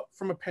talk about,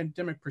 from a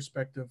pandemic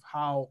perspective,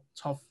 how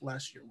tough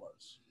last year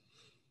was.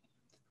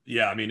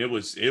 Yeah, I mean, it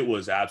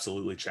was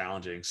absolutely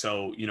challenging.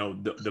 So, you know,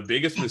 the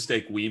biggest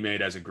mistake we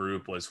made as a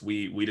group was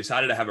we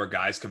decided to have our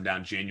guys come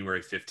down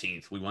January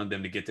 15th. We wanted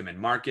them to get them in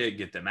market,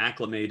 get them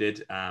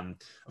acclimated.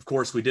 Of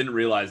course, we didn't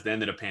realize then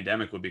that a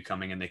pandemic would be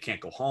coming and they can't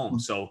go home.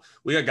 So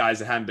we got guys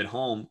that hadn't been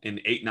home in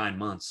 8-9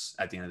 months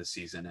at the end of the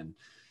season. And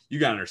you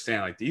got to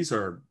understand, like,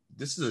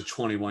 this is a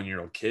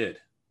 21-year-old kid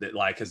that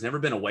like has never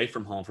been away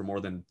from home for more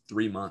than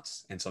 3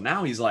 months. And so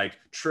now he's like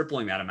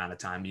tripling that amount of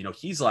time. You know,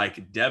 he's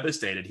like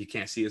devastated. He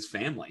can't see his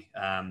family.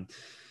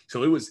 So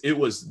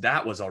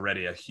that was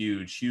already a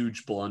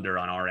huge blunder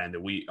on our end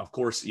that we, of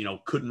course, you know,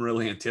 couldn't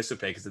really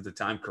anticipate, because at the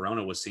time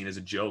Corona was seen as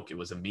a joke. It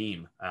was a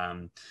meme.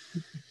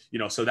 You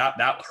know, so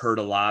that hurt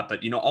a lot.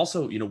 But, you know,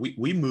 also, you know,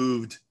 we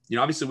moved, you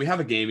know, obviously we have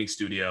a gaming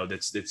studio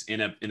that's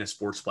in a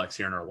sportsplex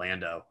here in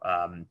Orlando.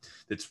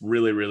 That's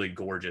really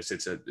gorgeous.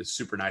 It's a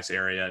super nice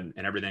area,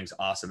 and everything's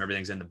awesome.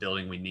 Everything's in the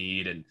building we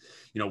need. And,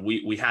 you know,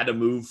 we had to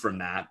move from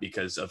that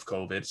because of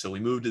COVID. So we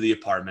moved to the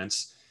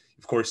apartments.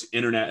 Of course,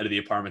 internet at the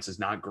apartments is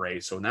not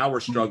great. So now we're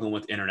struggling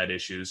with internet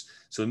issues.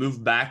 So we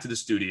moved back to the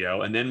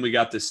studio, and then we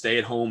got the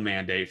stay-at-home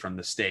mandate from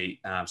the state.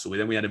 So we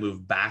had to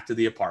move back to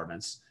the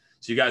apartments.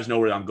 So you guys know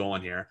where I'm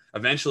going here.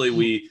 Eventually,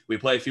 we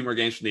play a few more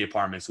games from the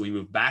apartment. So we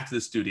move back to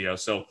the studio.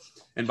 So,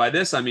 and by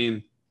this, I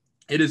mean,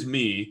 it is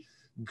me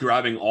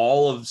grabbing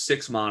all of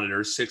 6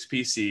 monitors, 6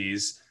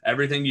 PCs,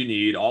 everything you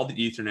need, all the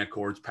Ethernet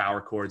cords,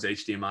 power cords,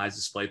 HDMIs,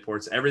 display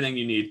ports, everything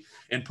you need,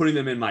 and putting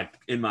them in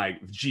my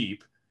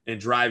Jeep and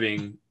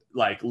driving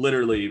like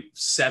literally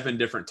 7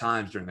 different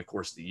times during the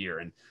course of the year.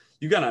 And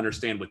you got to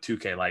understand with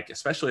 2K, like,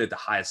 especially at the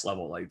highest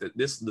level, like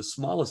the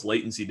smallest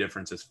latency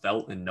difference is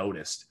felt and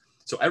noticed.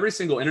 So every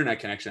single internet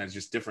connection has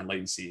just different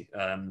latency.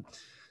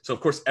 So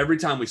of course, every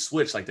time we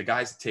switch, like the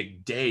guys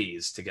take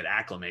days to get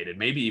acclimated,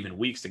 maybe even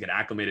weeks to get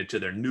acclimated to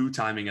their new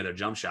timing of their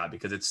jump shot,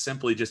 because it's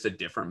simply just a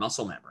different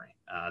muscle memory.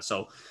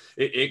 So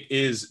it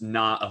was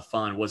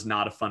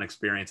not a fun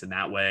experience in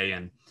that way.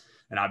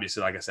 And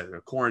obviously, like I said, we're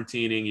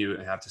quarantining, you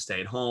have to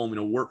stay at home. You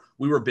know,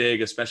 we were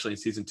big, especially in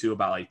season 2,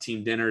 about like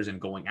team dinners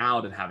and going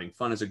out and having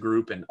fun as a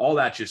group, and all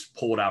that just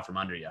pulled out from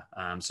under you.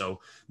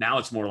 So now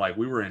it's more like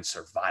we were in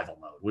survival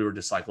mode. We were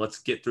just like, let's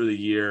get through the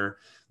year.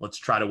 Let's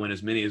try to win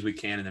as many as we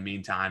can in the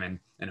meantime.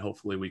 And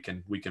hopefully we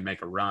can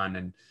make a run.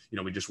 And, you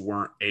know, we just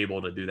weren't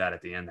able to do that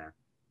at the end there.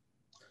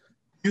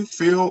 You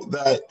feel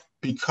that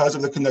because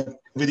of the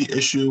connectivity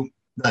issue,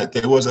 that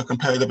there was a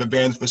competitive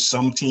advantage for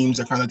some teams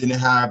that kind of didn't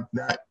have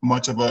that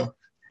much of a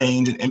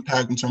change and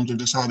impact in terms of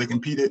just how they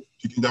competed? Do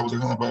you think that was a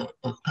kind of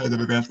a competitive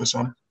advantage for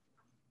some?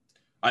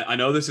 I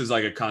know this is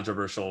like a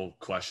controversial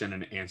question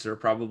and answer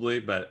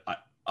probably, but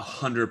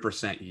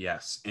 100%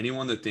 yes.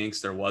 Anyone that thinks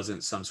there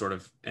wasn't some sort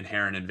of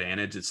inherent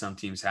advantage that some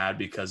teams had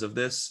because of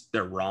this,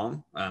 they're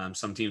wrong.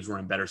 Some teams were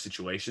in better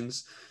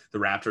situations. The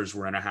Raptors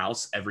were in a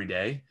house every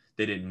day.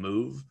 They didn't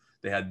move.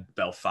 They had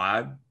Bell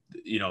 5.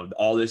 You know,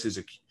 all this is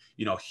a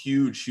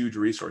huge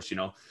resource. You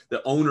know,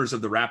 the owners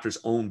of the Raptors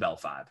own Bell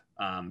 5.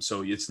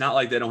 So it's not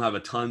like they don't have a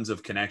tons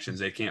of connections.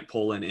 They can't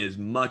pull in as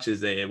much as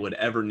they would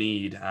ever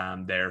need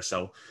there.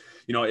 So,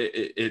 you know,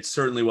 it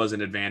certainly was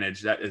an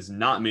advantage. That does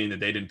not mean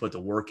that they didn't put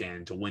the work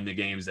in to win the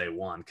games they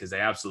won, because they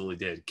absolutely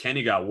did.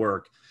 Kenny got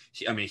work.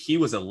 He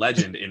was a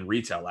legend in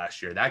retail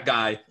last year. That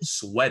guy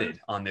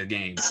sweated on the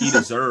games. He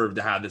deserved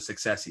to have the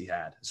success he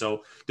had.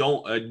 So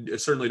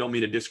certainly don't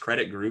mean to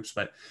discredit groups,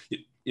 but,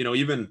 you know,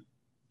 even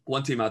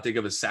one team I think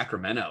of as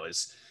Sacramento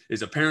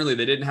is apparently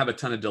they didn't have a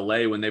ton of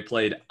delay when they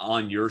played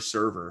on your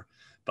server,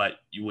 but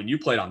when you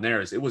played on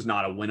theirs, it was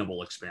not a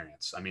winnable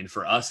experience. I mean,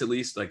 for us at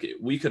least, like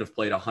we could have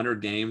played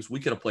 100 games, we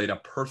could have played a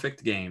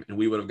perfect game, and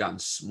we would have gotten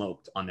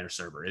smoked on their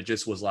server. It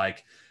just was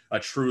like a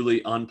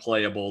truly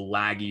unplayable,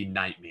 laggy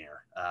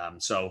nightmare.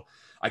 So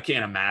I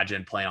can't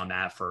imagine playing on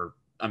that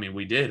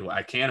we did.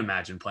 I can't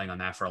imagine playing on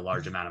that for a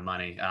large amount of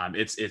money.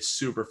 It's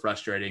super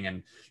frustrating.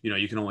 And, you know,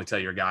 you can only tell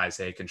your guys,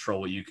 hey,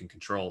 control what you can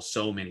control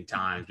so many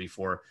times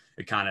before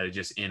it kind of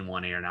just in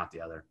one ear and out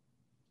the other.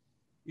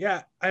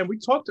 Yeah. And we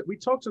talked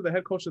to the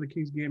head coach of the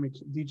Kings game,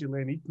 DJ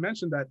Lane. He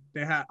mentioned that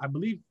they had, I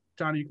believe,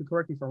 Johnny, you can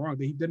correct me if I'm wrong,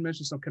 but he did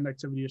mention some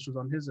connectivity issues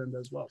on his end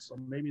as well. So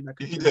maybe that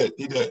could He did.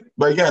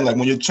 But again, like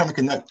when you're trying to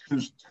connect two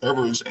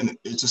servers, and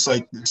it's just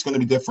like there's going to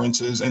be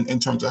differences in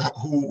terms of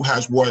who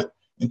has what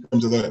in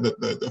terms of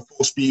the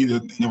full speed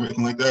and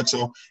everything like that.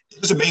 So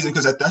it's amazing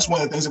because that's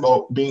one of the things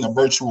about being a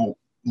virtual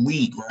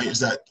league, right? Is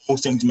that those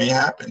things may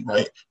happen,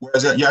 right?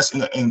 Whereas yes,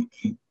 in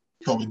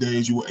COVID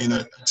days, you were in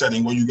a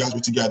setting where you guys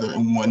were together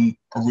in one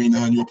arena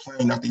and you were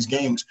playing out these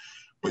games.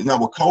 But now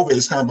with COVID,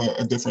 it's kind of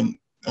a different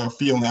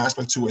feeling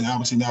aspect to it. And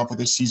obviously now for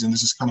this season,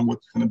 this is kind of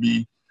what's going to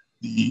be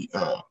the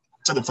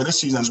setup for this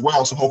season as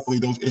well. So hopefully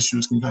those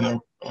issues can kind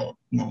of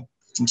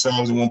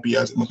themselves. It won't be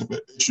as much of an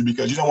issue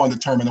because you don't want to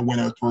determine a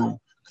winner through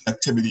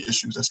connectivity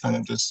issues. That's kind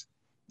of just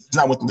it's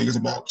not what the league is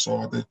about. So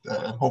I think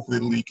hopefully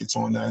the league gets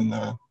on that and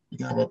we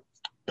can have a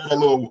better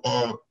little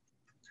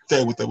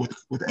day with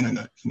the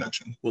internet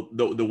connection. Well,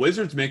 the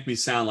Wizards make me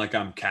sound like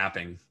I'm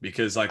capping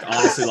because, like,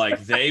 honestly, like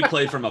they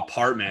play from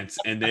apartments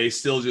and they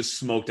still just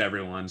smoked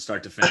everyone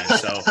start to finish.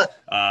 So,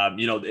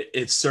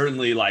 it's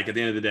certainly like at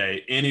the end of the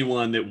day,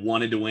 anyone that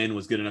wanted to win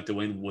was good enough to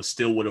win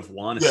would have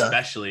won,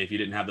 especially if you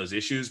didn't have those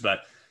issues.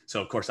 But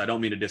so, of course, I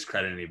don't mean to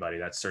discredit anybody.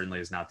 That certainly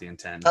is not the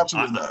intent.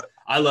 Absolutely not.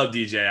 I love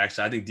DJ,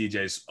 actually. I think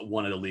DJ's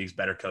one of the league's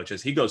better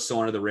coaches. He goes so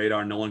under the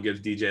radar. No one gives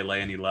DJ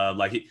Lay any love.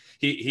 Like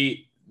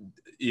he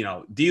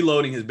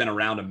deloading has been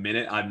around a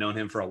minute. I've known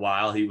him for a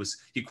while.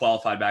 He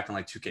qualified back in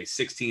like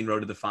 2K16, rode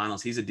to the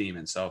finals. He's a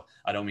demon. So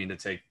I don't mean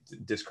to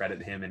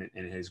discredit him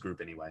in his group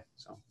anyway.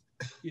 So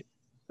yeah,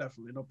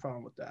 definitely no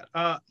problem with that.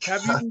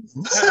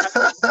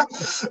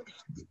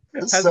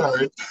 Has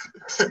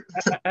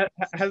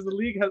the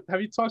league?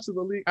 Have you talked to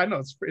the league? I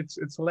know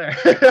it's hilarious.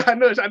 I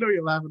know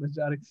you're laughing at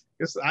Johnny.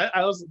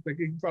 I was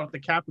thinking, he brought up the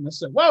cap and I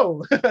said,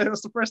 "Whoa!" That's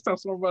the first time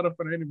someone brought up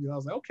an interview. I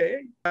was like,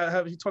 "Okay."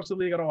 Have you talked to the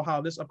league at all?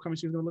 How this upcoming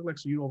season is going to look like,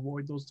 so you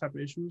avoid those type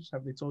of issues?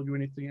 Have they told you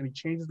anything? Any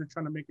changes they're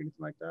trying to make? Anything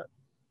like that?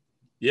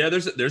 Yeah,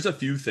 there's a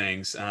few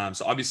things. So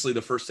obviously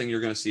the first thing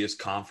you're going to see is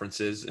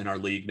conferences in our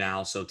league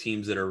now. So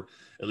teams that are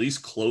at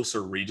least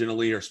closer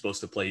regionally are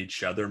supposed to play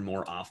each other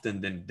more often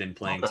than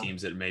playing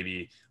teams that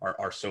maybe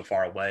are so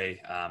far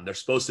away. There's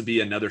supposed to be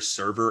another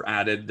server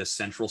added, the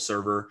central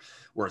server,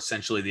 where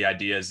essentially the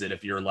idea is that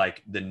if you're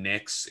like the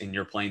Knicks and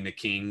you're playing the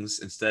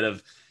Kings, instead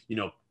of,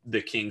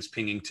 the Kings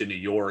pinging to New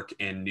York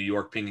and New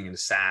York pinging to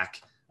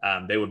SAC,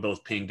 they would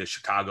both ping to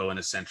Chicago in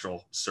a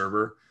central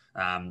server.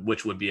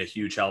 Which would be a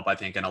huge help, I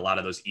think, in a lot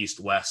of those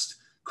East-West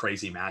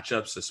crazy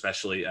matchups,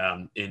 especially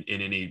in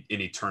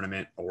any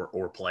tournament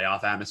or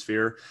playoff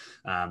atmosphere.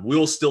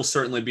 We'll still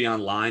certainly be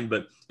online,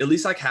 but at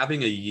least like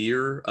having a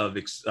year of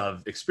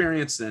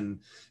experience and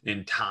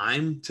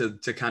time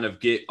to kind of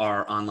get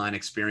our online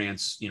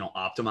experience,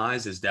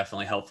 optimized is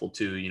definitely helpful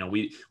too.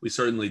 We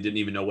certainly didn't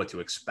even know what to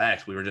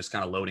expect. We were just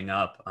kind of loading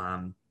up.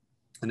 And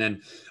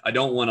then I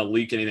don't want to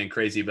leak anything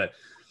crazy, but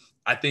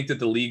I think that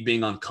the league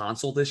being on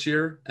console this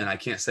year, and I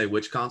can't say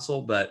which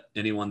console, but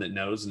anyone that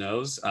knows,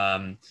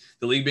 the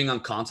league being on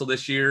console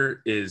this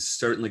year is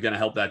certainly going to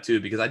help that too,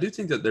 because I do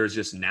think that there's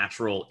just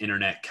natural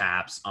internet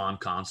caps on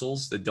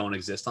consoles that don't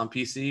exist on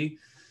PC.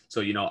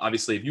 So,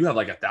 obviously if you have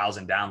like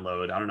 1,000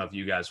 download, I don't know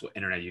what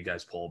internet you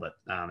guys pull, but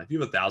if you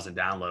have 1,000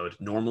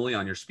 download normally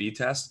on your speed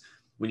test,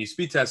 when you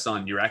speed test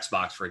on your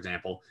Xbox, for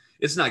example,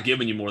 it's not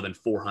giving you more than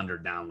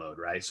 400 download,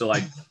 right? So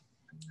like,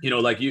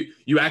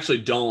 you actually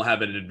don't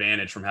have an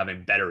advantage from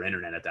having better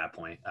internet at that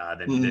point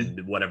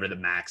than whatever the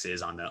max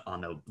is on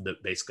the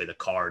basically the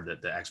card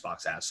that the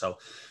Xbox has. So,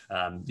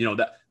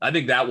 that I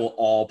think that will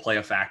all play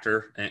a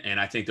factor.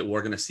 And I think that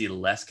we're going to see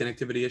less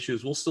connectivity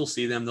issues. We'll still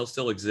see them. They'll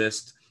still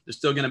exist. There's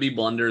still going to be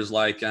blunders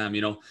like,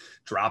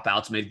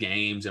 dropouts mid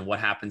games and what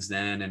happens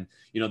then. And,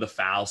 the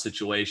foul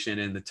situation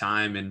and the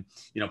time and,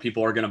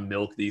 people are going to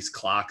milk these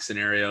clock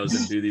scenarios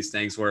and do these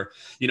things where,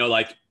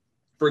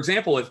 for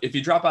example, if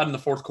you drop out in the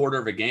fourth quarter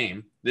of a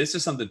game, this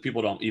is something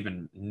people don't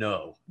even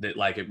know that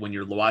like when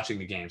you're watching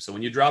the game. So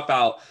when you drop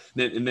out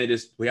and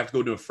we have to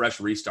go to a fresh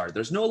restart.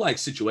 There's no like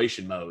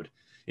situation mode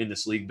in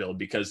this league build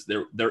because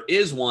there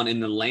is one in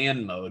the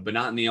LAN mode, but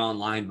not in the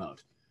online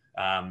mode.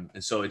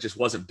 And so it just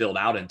wasn't built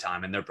out in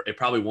time and it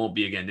probably won't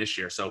be again this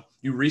year. So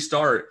you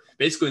restart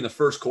basically in the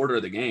first quarter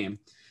of the game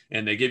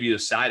and they give you the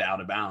side out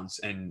of bounds.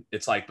 And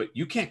it's like, but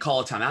you can't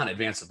call a timeout and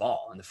advance the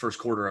ball in the first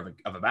quarter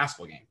of a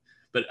basketball game.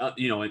 But,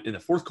 in the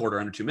fourth quarter,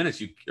 under 2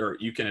 minutes,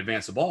 you can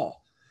advance the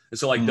ball. And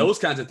so like those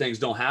kinds of things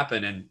don't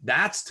happen. And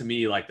that's to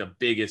me, like the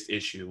biggest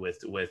issue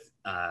with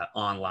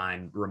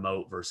online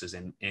remote versus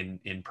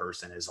in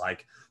person is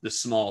like the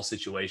small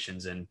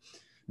situations and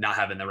not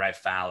having the right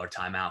foul or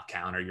timeout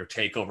count or your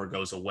takeover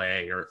goes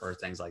away or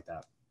things like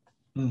that.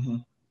 Mm-hmm.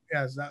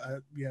 Yeah.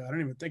 I don't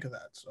even think of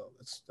that. So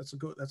that's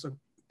a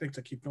thing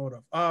to keep note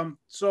of.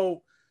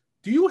 So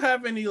do you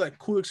have any like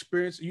cool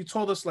experience? You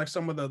told us like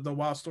some of the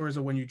wild stories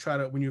of when you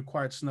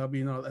acquired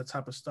Snubby, that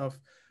type of stuff,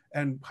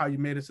 and how you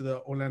made it to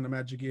the Orlando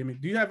Magic Gaming.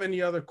 Do you have any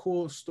other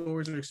cool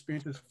stories or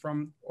experiences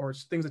from or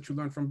things that you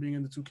learned from being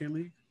in the 2K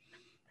League?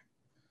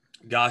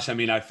 Gosh, I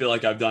mean, I feel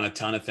like I've done a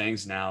ton of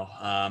things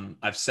now.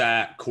 I've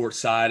sat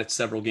courtside at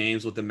several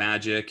games with the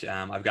Magic.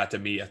 I've got to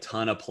meet a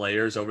ton of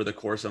players over the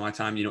course of my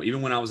time. You know,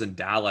 even when I was in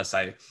Dallas,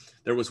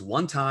 there was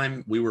one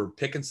time we were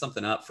picking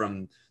something up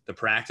from the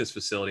practice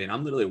facility, and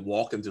I'm literally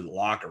walking through the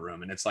locker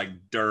room, and it's like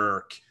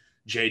Dirk,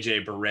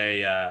 JJ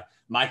Barea,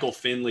 Michael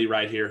Finley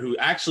right here, who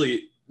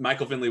actually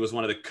Michael Finley was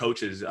one of the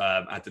coaches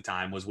at the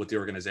time, was with the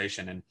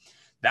organization, and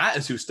that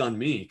is who stunned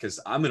me because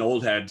I'm an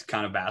old head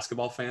kind of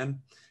basketball fan.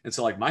 And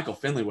so like Michael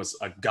Finley was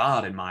a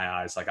god in my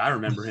eyes. Like I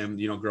remember him,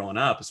 you know, growing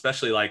up,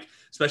 especially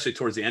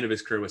towards the end of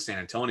his career with San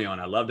Antonio.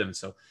 And I loved him.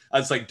 So I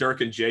was like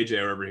Dirk and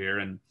JJ are over here.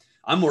 And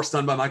I'm more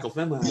stunned by Michael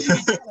Finley. I'm like,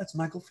 oh, that's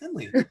Michael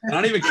Finley. And I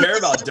don't even care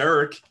about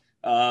Dirk,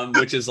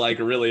 which is like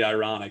really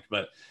ironic.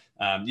 But,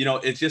 you know,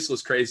 it just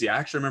was crazy. I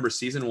actually remember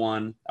season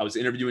 1, I was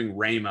interviewing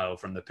Ramo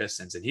from the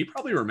Pistons. And he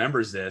probably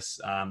remembers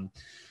this.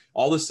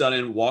 All of a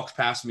sudden walks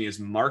past me is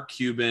Mark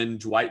Cuban,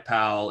 Dwight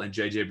Powell, and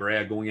JJ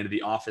Barea going into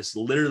the office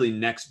literally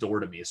next door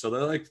to me. So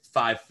they're like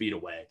 5 feet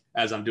away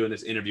as I'm doing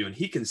this interview, and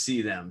he can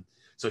see them.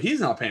 So he's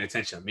not paying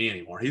attention to me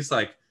anymore. He's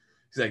like,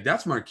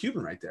 that's Mark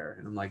Cuban right there.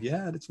 And I'm like,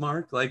 yeah, that's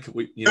Mark. Like,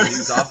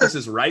 his office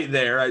is right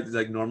there.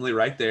 Like normally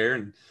right there.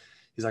 And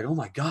he's like, oh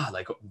my God,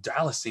 like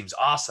Dallas seems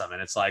awesome.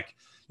 And it's like,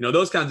 you know,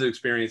 those kinds of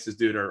experiences,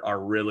 dude, are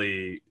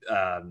really,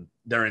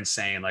 they're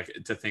insane, like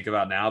to think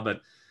about now.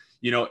 But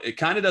you know, it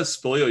kind of does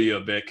spoil you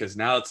a bit because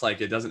now it's like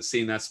it doesn't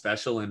seem that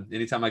special. And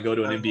anytime I go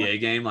to an NBA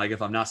game, like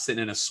if I'm not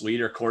sitting in a suite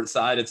or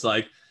courtside, it's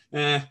like,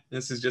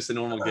 this is just a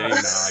normal game now,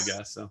 I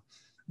guess. So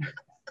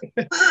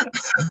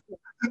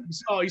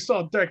you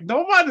saw Dirk.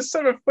 Don't mind the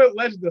 7-foot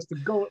legend that's the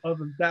GOAT of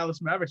the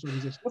Dallas Mavericks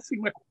organization. Let's see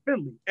Michael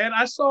Finley. And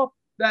I saw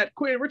that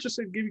Quentin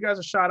Richardson gave you guys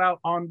a shout out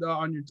on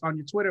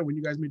your Twitter when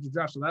you guys made your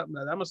draft. So that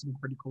must have been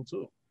pretty cool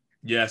too.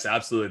 Yes,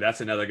 absolutely.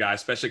 That's another guy,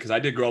 especially because I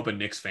did grow up a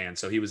Knicks fan.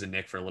 So he was a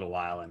Knick for a little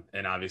while.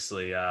 And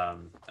obviously,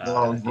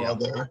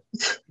 brother.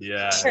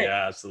 Yeah,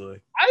 absolutely.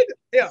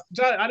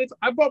 John,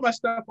 I bought my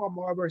Stephon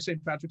Marbury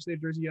St. Patrick's Day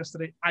jersey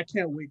yesterday. I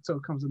can't wait till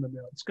it comes in the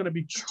mail. It's going to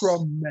be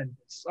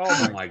tremendous.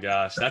 Oh my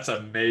gosh. That's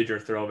a major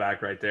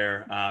throwback right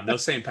there.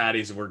 Those St.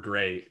 Patties were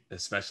great,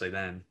 especially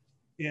then.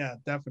 Yeah,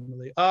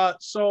 definitely.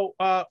 Let's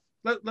talk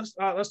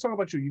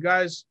about you. You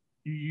guys,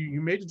 you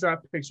made the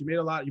draft picks. You made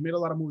a lot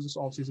of moves this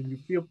offseason.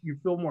 You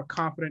feel more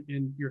confident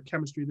in your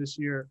chemistry this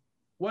year.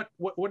 What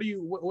are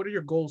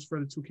your goals for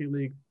the 2K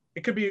League?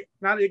 It could be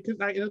it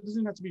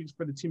doesn't have to be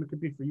for the team. It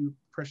could be for you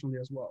personally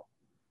as well.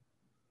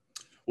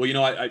 Well, you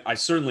know, I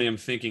certainly am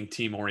thinking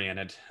team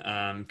oriented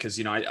because,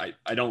 you know,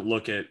 I don't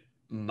look at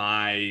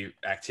my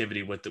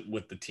activity with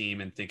the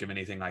team and think of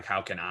anything like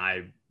how can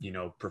I, you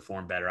know,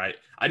 perform better.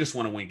 I just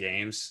want to win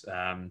games.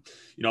 You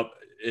know,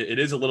 it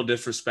is a little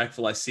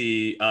disrespectful. I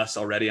see us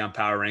already on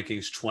power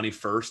rankings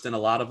 21st in a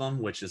lot of them,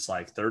 which is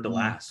like third to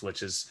last,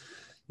 which is,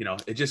 you know,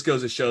 it just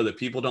goes to show that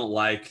people don't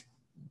like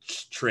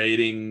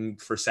trading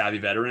for savvy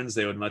veterans.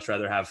 They would much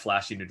rather have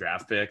flashy new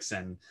draft picks,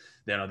 and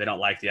you know, they don't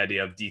like the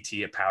idea of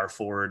DT at power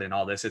forward and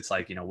all this. It's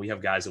like, you know, we have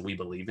guys that we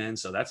believe in,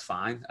 so that's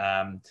fine.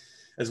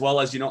 As well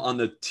as, you know, on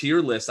the tier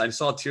list, I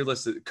saw a tier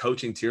list,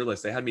 coaching tier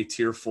list. They had me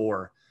tier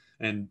 4,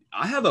 and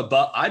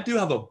I do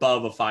have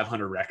above a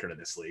 500 record in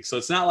this league. So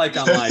it's not like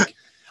I'm like,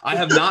 I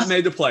have not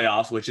made the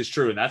playoffs, which is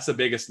true. And that's the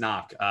biggest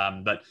knock.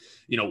 But,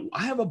 you know,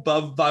 I have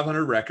above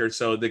 500 records.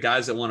 So the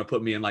guys that want to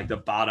put me in like the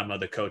bottom of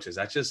the coaches,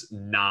 that's just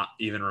not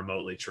even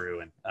remotely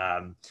true.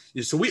 And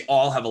so we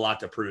all have a lot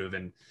to prove.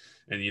 And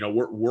you know,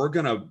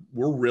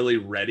 we're really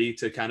ready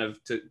to kind of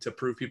to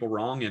prove people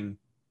wrong. And,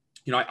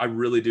 you know, I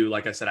really do.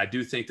 Like I said, I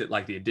do think that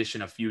like the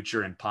addition of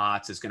Future and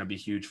Potts is going to be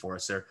huge for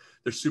us. They're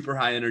super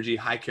high energy,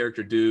 high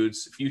character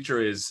dudes.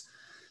 Future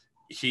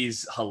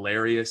he's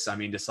hilarious. I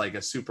mean, just like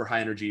a super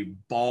high energy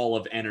ball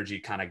of energy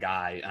kind of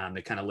guy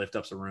that kind of lift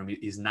up the room.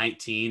 He's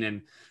 19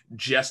 and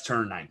just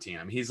turned 19.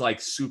 I mean, he's like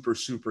super,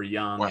 super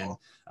young. Wow.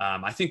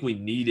 And I think we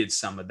needed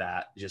some of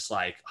that, just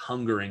like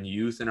hunger and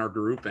youth in our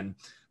group. And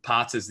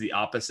Potts is the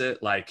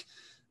opposite. Like,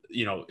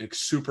 you know,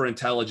 super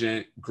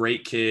intelligent,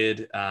 great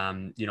kid,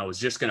 you know, is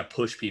just going to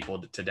push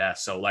people to death.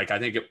 So like, I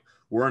think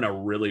we're in a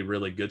really,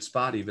 really good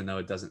spot, even though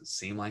it doesn't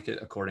seem like it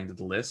according to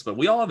the list, but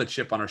we all have a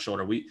chip on our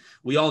shoulder.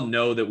 We all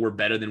know that we're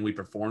better than we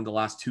performed the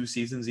last 2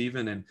 seasons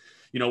even. And,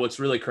 you know, what's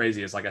really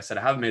crazy is, like I said,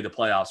 I haven't made the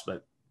playoffs,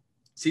 but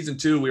season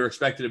 2, we were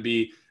expected to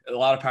be, a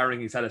lot of power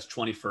rankings had us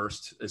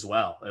 21st as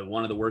well.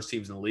 One of the worst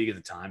teams in the league at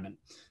the time.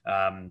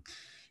 And,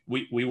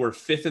 we were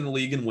 5th in the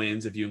league in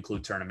wins, if you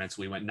include tournaments.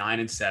 We went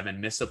 9-7,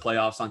 missed the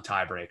playoffs on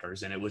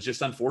tiebreakers. And it was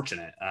just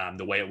unfortunate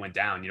the way it went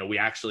down. You know, we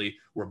actually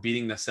were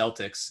beating the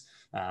Celtics.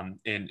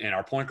 And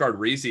our point guard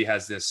Reezy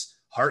has this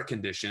heart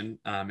condition,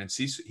 and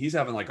he's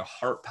having like a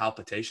heart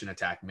palpitation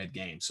attack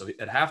mid-game. So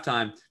at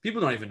halftime,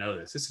 people don't even know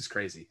this. This is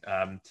crazy.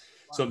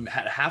 So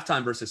at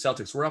halftime versus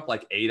Celtics, we're up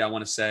like 8, I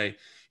want to say.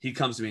 He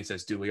comes to me and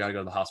says, "Dude, we got to go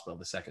to the hospital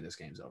the second this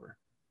game's over."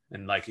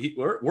 And like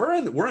we're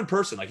in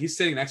person. Like he's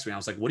sitting next to me. I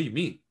was like, "What do you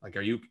mean? Like,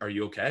 are you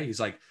okay?" He's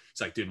like,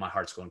 "Dude, my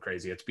heart's going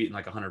crazy. It's beating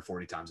like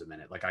 140 times a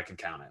minute. Like I can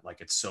count it. Like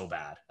it's so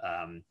bad."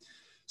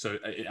 So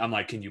I'm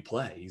like, "Can you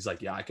play?" He's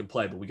like, "Yeah, I can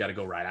play, but we got to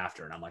go right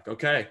after." And I'm like,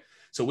 "Okay."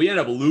 So we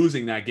ended up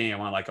losing that game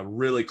on like a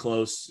really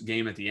close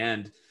game at the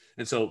end.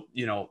 And so,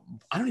 you know,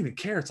 I don't even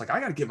care. It's like, I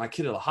got to get my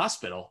kid to the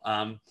hospital.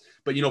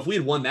 But, you know, if we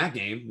had won that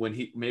game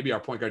when maybe our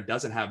point guard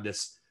doesn't have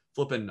this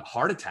flipping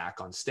heart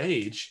attack on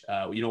stage,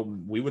 you know,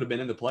 we would have been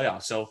in the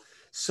playoffs.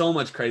 So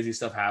much crazy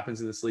stuff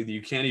happens in this league that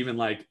you can't even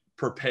like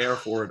prepare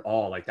for it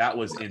all. Like that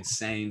was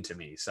insane to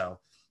me. So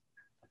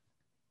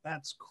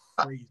that's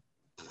crazy.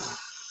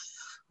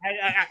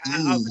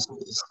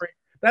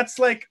 That's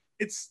like,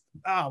 it's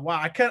wow.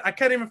 I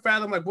can't even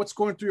fathom like what's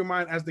going through your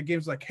mind as the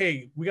game's like,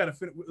 hey, we got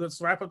to let's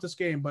wrap up this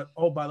game. But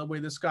oh, by the way,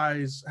 this guy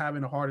is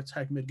having a heart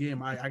attack mid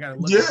game. I got to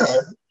look.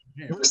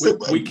 Yeah,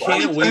 we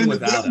can't win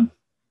without him.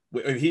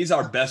 He's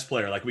our best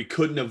player. Like we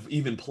couldn't have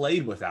even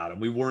played without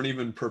him. We weren't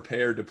even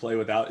prepared to play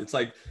without. It's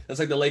like that's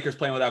like the Lakers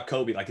playing without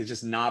Kobe. Like it's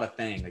just not a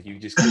thing. Like you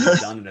just couldn't have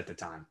done it at the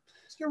time.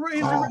 He's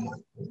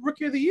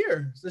rookie of the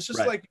year. It's just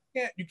like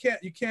you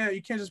can't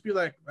just be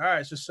like, all right,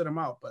 let's just sit him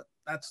out. But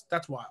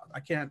that's wild. I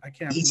can't.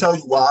 Can he tell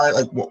you why?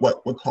 Like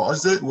what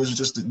caused it? Was it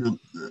just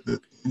the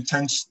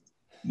intense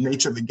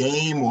nature of the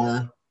game,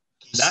 or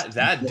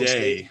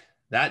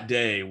that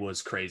day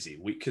was crazy.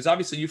 Because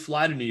obviously you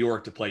fly to New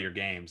York to play your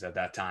games at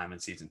that time in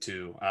season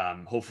 2.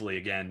 Hopefully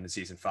again in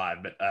season 5.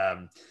 But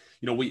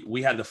you know,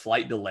 we had the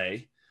flight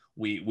delay.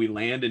 We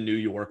land in New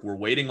York. We're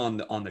waiting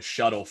on the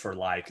shuttle for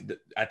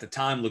at the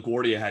time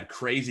LaGuardia had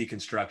crazy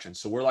construction.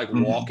 So we're like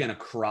walking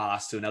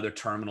across to another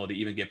terminal to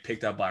even get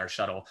picked up by our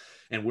shuttle.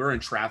 And we're in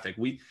traffic.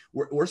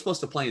 We're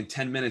supposed to play in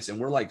 10 minutes and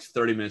we're like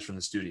 30 minutes from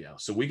the studio.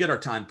 So we get our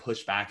time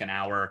pushed back an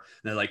hour.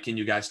 And they're like, can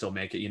you guys still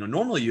make it? You know,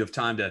 normally you have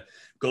time to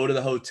go to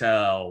the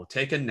hotel,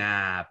 take a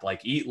nap,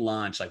 like eat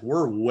lunch. Like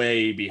we're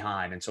way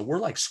behind. And so we're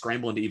like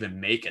scrambling to even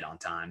make it on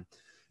time.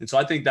 And so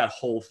I think that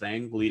whole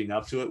thing leading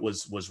up to it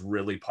was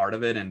really part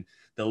of it. And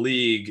the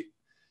league,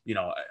 you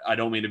know, I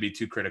don't mean to be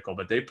too critical,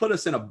 but they put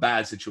us in a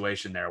bad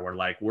situation there where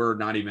like, we're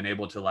not even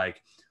able to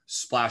like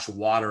splash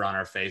water on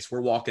our face.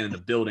 We're walking in the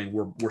building.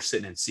 We're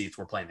sitting in seats.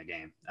 We're playing the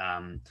game.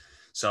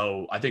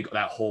 So I think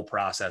that whole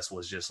process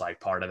was just like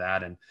part of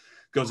that. And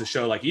goes to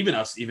show like even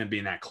us even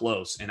being that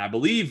close. And I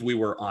believe we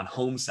were on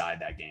home side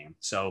that game.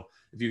 So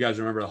if you guys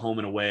remember, the home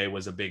and away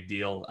was a big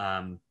deal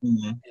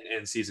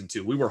in season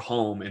 2. We were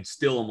home and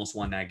still almost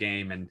won that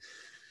game. And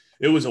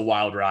it was a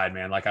wild ride,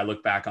 man. Like I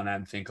look back on that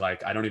and think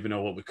like, I don't even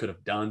know what we could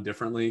have done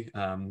differently.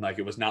 Like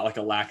it was not like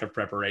a lack of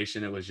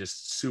preparation. It was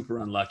just super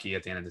unlucky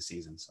at the end of the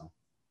season. So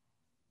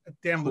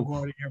damn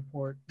LaGuardia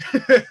Airport.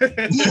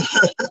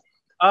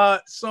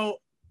 So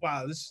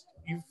wow,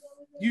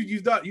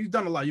 you've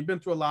done a lot. You've been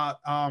through a lot.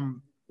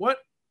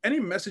 Any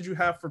message you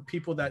have for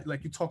people that,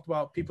 like you talked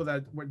about, people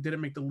that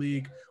didn't make the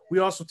league? We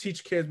also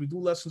teach kids. We do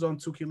lessons on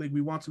 2K League.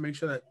 We want to make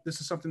sure that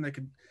this is something that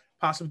could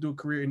possibly do a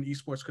career in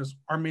esports, because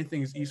our main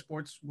thing is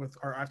esports with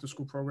our after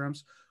school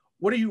programs.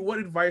 What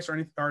advice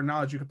or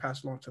knowledge you could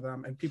pass along to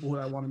them and people who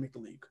want to make the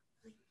league?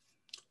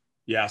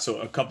 Yeah,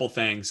 so a couple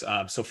things.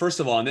 So first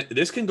of all, and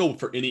this can go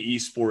for any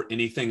esport,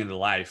 anything in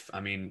life.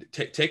 I mean,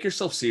 take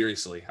yourself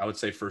seriously. I would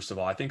say first of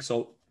all, I think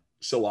so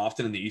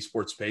often in the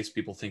esports space,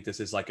 people think this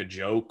is like a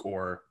joke,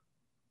 or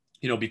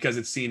you know, because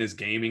it's seen as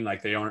gaming,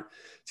 like they aren't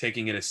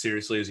taking it as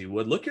seriously as you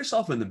would. Look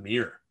yourself in the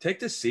mirror. Take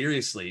this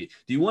seriously.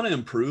 Do you want to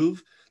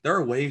improve? There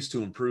are ways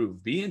to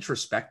improve. Be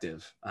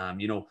introspective.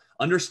 You know,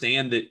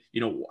 understand that,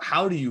 you know,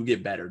 how do you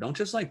get better? Don't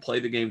just like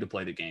play the game to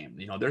play the game.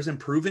 You know, there's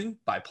improving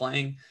by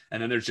playing,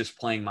 and then there's just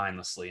playing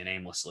mindlessly and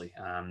aimlessly.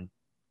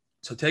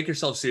 So take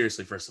yourself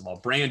seriously, first of all.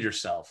 Brand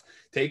yourself.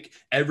 Take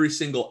every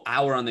single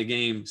hour on the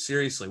game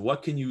seriously.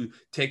 What can you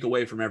take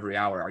away from every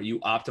hour? Are you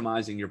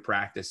optimizing your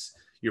practice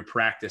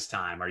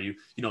time? Are you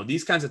know,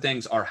 these kinds of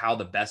things are how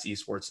the best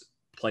esports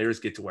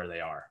players get to where they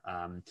are.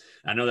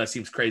 I know that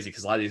seems crazy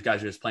because a lot of these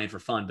guys are just playing for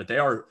fun, but they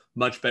are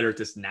much better at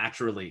this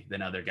naturally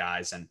than other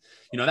guys. And,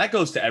 you know, that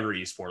goes to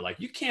every esport. Like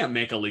you can't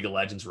make a League of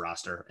Legends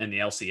roster in the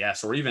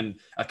LCS or even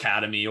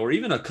Academy or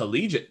even a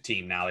collegiate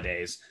team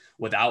nowadays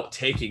without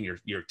taking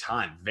your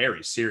time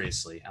very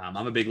seriously.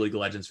 I'm a big League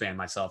of Legends fan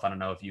myself. I don't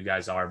know if you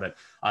guys are, but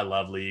I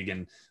love League.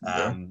 And,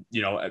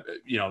 you know,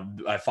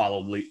 I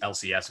follow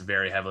LCS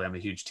very heavily. I'm a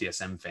huge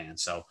TSM fan.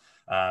 So,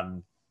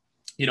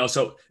 you know,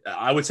 so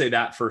I would say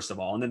that first of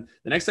all. And then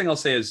the next thing I'll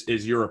say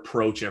is your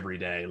approach every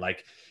day.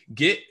 Like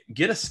get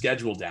a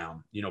schedule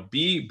down, you know,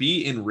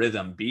 be in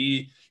rhythm,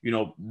 you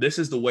know, this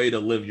is the way to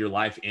live your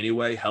life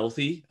anyway,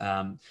 healthy.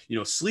 You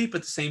know, sleep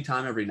at the same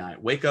time every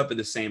night, wake up at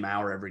the same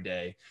hour every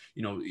day.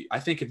 You know, I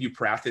think if you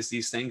practice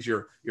these things,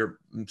 you're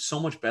so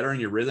much better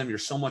in your rhythm. You're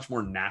so much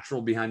more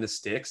natural behind the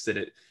sticks that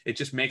it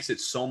just makes it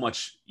so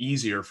much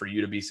easier for you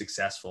to be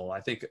successful.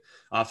 I think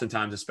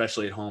oftentimes,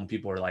 especially at home,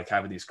 people are like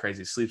having these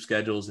crazy sleep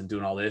schedules and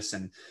doing all this.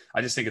 And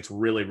I just think it's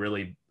really,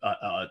 really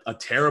a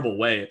terrible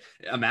way.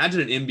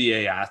 Imagine an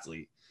NBA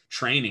athlete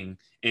training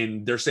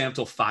and they're staying up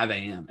till 5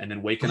 a.m. and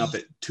then waking up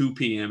at 2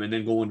 p.m. and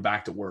then going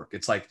back to work.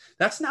 It's like,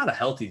 that's not a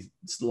healthy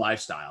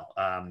lifestyle.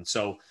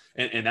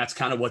 And that's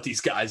kind of what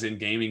these guys in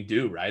gaming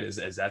do, right? Is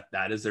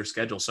that is their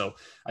schedule. So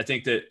I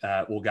think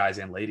that, well, guys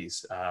and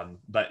ladies,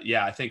 but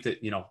yeah, I think that,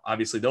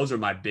 obviously those are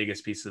my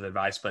biggest pieces of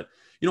advice, but,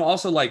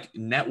 also like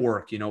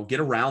network, get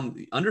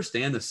around,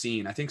 understand the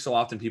scene. I think so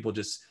often people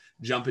just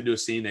jump into a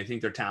scene. They think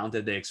they're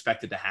talented. They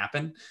expect it to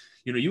happen.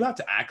 You have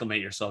to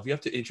acclimate yourself. You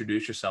have to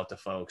introduce yourself to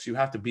folks. You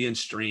have to be in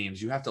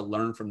streams. You have to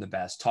learn from the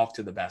best, talk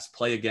to the best,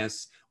 play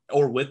against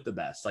or with the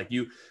best. Like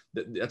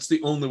that's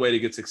the only way to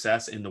get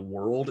success in the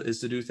world, is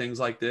to do things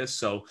like this.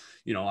 So,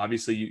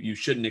 obviously you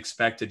shouldn't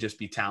expect to just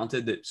be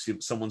talented, that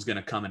someone's going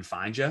to come and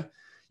find you.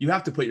 You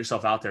have to put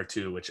yourself out there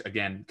too, which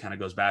again, kind of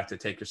goes back to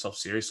take yourself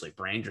seriously,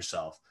 brand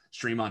yourself,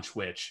 stream on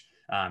Twitch,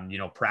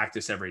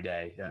 practice every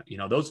day.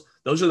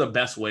 Those are the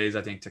best ways,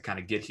 I think, to kind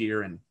of get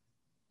here. And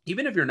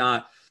even if you're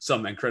not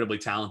some incredibly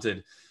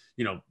talented,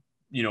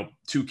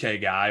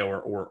 2K guy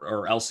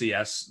or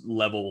LCS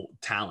level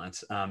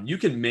talent, you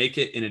can make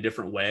it in a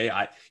different way.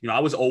 I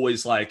was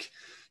always like,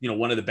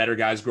 one of the better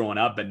guys growing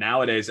up, but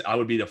nowadays I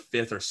would be the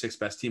 5th or 6th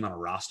best team on a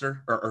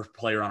roster or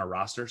player on a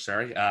roster.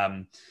 Sorry.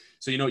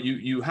 So,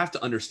 you have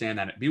to understand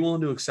that, be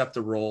willing to accept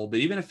the role, but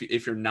even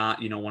if you're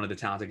not, one of the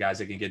talented guys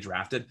that can get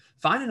drafted,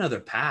 find another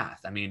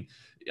path. I mean,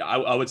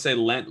 I would say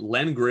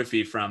Len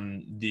Griffey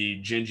from the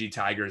Genji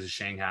Tigers of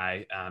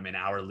Shanghai in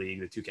our league,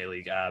 the 2K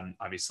league,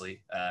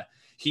 obviously,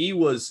 he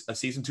was a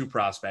season 2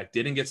 prospect,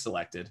 didn't get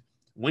selected,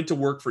 went to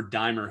work for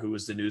Dimer, who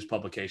was the news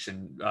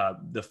publication,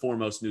 the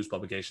foremost news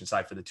publication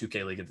site for the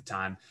 2K league at the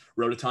time,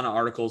 wrote a ton of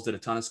articles, did a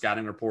ton of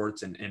scouting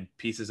reports and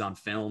pieces on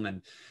film.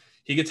 And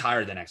he gets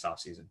hired the next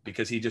offseason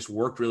because he just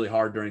worked really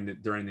hard during the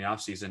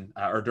offseason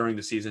or during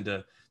the season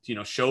to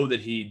show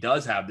that he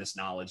does have this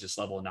knowledge, this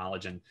level of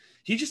knowledge. And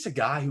he's just a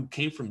guy who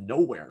came from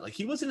nowhere. Like,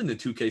 he wasn't in the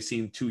 2K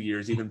scene 2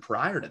 years even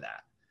prior to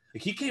that.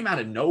 Like, he came out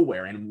of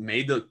nowhere and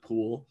made the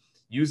pool,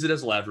 used it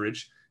as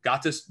leverage,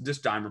 got this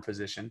Dimer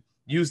position,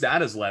 used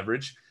that as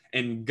leverage,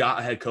 and got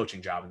a head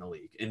coaching job in the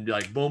league. And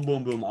like, boom,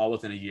 boom, boom, all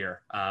within a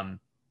year.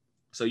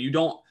 So you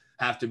don't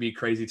have to be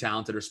crazy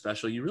talented or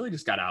special. You really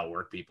just got to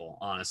outwork people,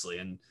 honestly.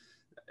 And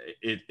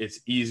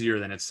it's easier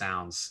than it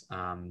sounds,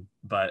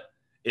 but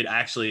it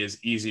actually is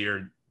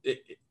easier.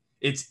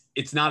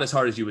 It's not as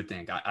hard as you would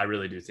think. I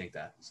really do think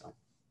that. So,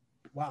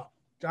 wow,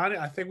 Johnny,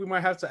 I think we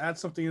might have to add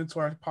something into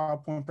our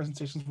PowerPoint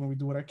presentations when we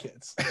do with our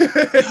kids.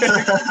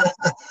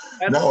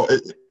 No,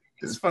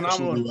 it's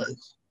phenomenal.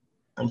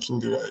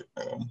 Absolutely right.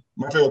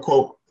 My favorite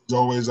quote is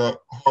always, hard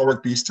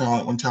work beats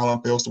talent when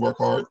talent fails to work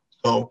hard.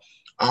 So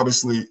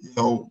obviously,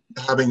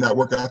 having that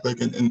work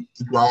ethic and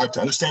the drive to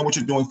understand what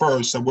you're doing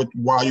first and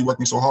why you're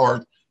working so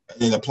hard,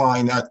 and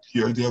applying that to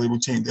your daily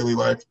routine, daily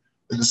life,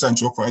 is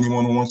essential for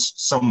anyone who wants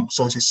some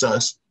sort of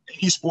success,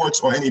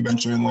 esports or any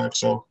venture in life.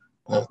 So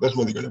that's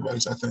really good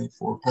advice, I think,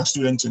 for our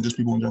students and just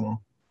people in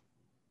general.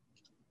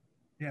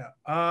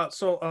 Yeah.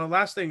 So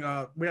last thing,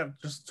 we have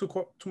just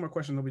two more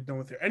questions that we're done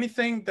with here.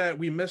 Anything that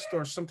we missed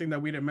or something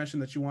that we didn't mention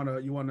that you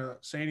wanna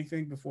say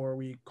anything before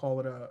we call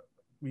it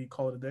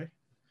a day?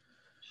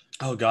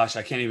 Oh gosh,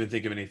 I can't even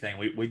think of anything.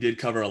 We did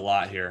cover a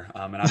lot here,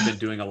 and I've been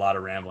doing a lot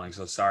of rambling,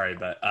 so sorry,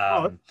 but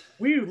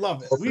we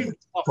love it.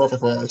 Perfect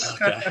for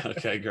us.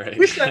 Okay, great.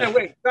 We said,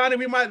 wait, Donnie,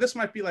 this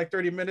might be like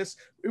 30 minutes.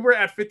 We were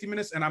at 50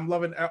 minutes, and I'm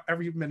loving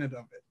every minute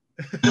of it.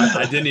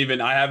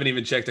 I haven't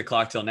even checked the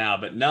clock till now,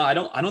 but no, I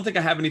don't think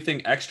I have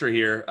anything extra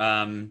here.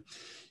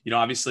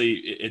 Obviously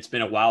it's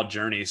been a wild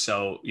journey.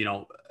 So,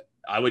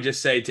 I would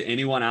just say to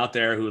anyone out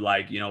there who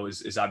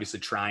is obviously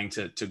trying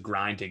to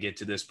grind to get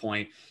to this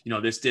point,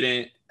 this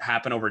didn't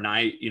happen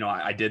overnight.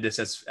 I did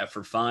this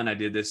for fun. I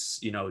did this,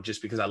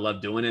 just because I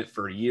love doing it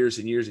for years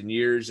and years and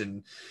years.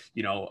 And,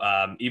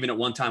 even at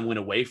one time went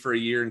away for a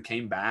year and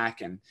came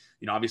back. And,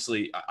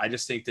 obviously I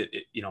just think that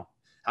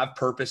have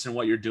purpose in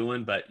what you're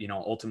doing, but,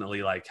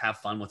 ultimately have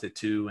fun with it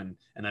too. And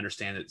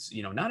understand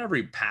that, not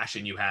every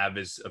passion you have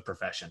is a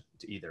profession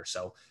either.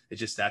 So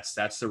it's just,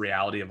 that's the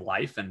reality of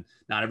life. And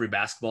not every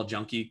basketball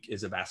junkie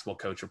is a basketball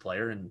coach or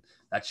player. And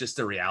that's just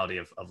the reality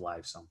of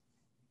life. So.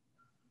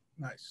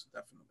 Nice.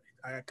 Definitely.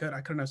 I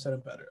couldn't have said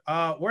it better.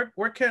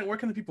 Where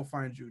can the people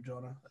find you,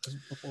 Jonah,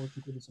 before we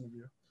conclude this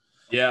interview?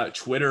 Yeah,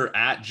 Twitter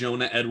at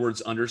Jonah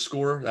Edwards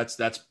 _.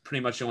 That's pretty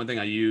much the only thing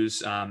I use.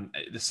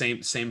 The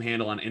same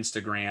handle on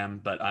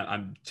Instagram, but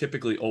I'm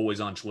typically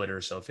always on Twitter.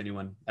 So if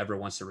anyone ever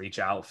wants to reach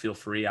out, feel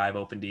free. I have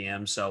open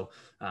DMs, so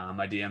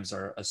my DMs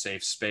are a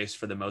safe space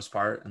for the most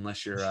part,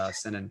 unless you're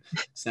sending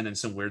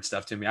some weird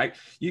stuff to me.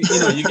 You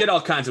get all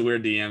kinds of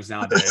weird DMs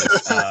nowadays.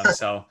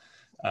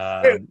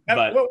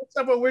 But what's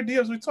up with weird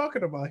DMs we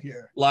talking about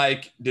here?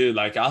 Dude,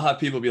 I'll have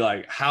people be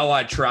like, how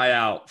I try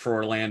out for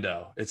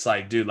Orlando. It's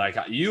like, dude,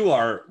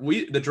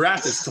 the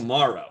draft is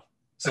tomorrow.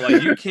 So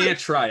you can't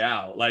try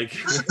out.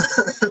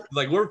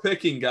 We're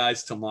picking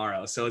guys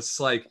tomorrow. So it's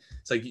like,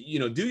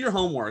 do your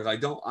homework.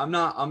 I'm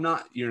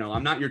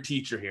not your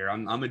teacher here.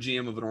 I'm a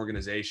GM of an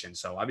organization.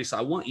 So obviously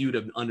I want you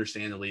to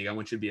understand the league. I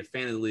want you to be a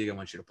fan of the league. I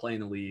want you to play in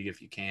the league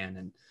if you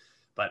can.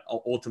 But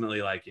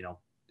ultimately,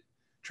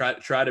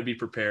 try to be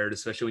prepared,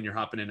 especially when you're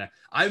hopping in.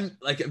 I'm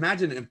like,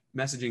 imagine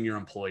messaging your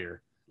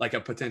employer, like a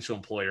potential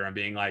employer, and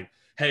being like,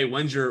 hey,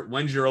 when's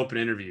your open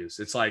interviews?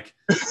 It's like,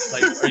 are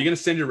you going to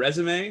send your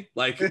resume?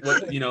 Like,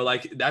 what,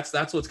 like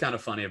that's what's kind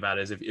of funny about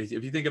it is if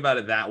you think about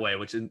it that way,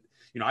 which is,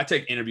 I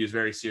take interviews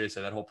very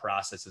seriously. That whole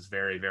process is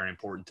very, very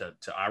important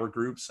to our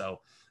group. So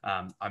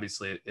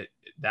obviously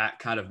that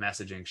kind of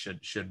messaging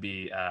should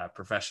be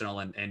professional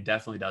and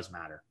definitely does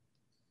matter.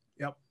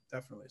 Yep,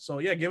 definitely. So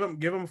yeah, give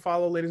them a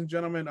follow, ladies and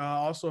gentlemen.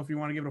 Also, if you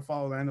want to give it a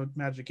follow, Orlando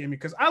Magic Gaming,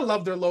 because I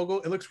love their logo.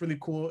 It looks really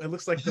cool. It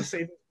looks like the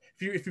same.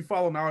 If you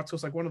follow Naruto,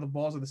 it's like one of the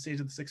balls of the stage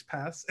of the sixth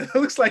pass. It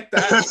looks like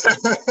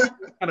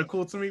that. Kind of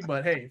cool to me,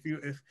 but hey,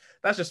 if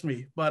that's just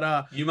me.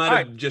 But you might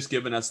have just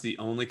given us the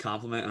only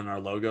compliment on our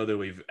logo that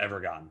we've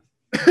ever gotten.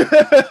 I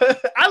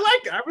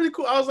like it. I'm really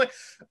cool. I was like,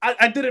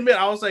 I did admit,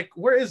 I was like,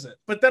 where is it?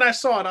 But then I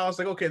saw it. I was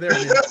like, okay, there it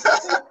is.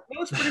 That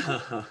was pretty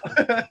cool.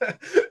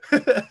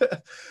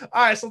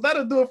 All right, so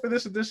that'll do it for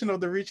this edition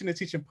of the Reaching and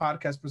Teaching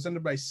podcast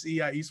presented by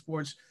CEI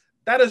Esports.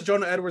 That is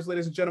Jonah Edwards,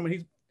 ladies and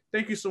gentlemen.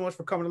 Thank you so much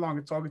for coming along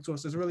and talking to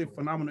us. It's really a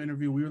phenomenal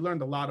interview. We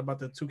learned a lot about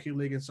the 2K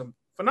League and some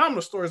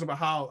phenomenal stories about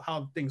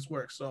how things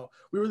work. So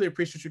we really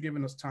appreciate you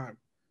giving us time.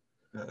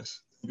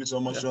 Yes. Thank you so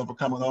much, John, for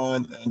coming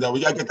on. And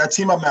we got to get that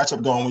team-up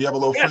matchup going. We have a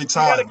little free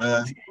time,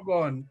 man.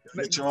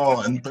 Get you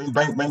on and bring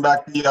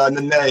back the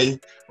Nene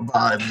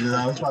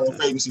vibe, It's probably a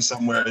vacancy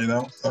somewhere,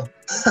 So.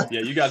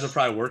 Yeah, you guys will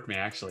probably work me,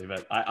 actually.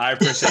 But I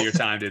appreciate your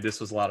time, dude. This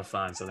was a lot of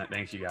fun. So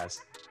thank you,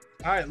 guys.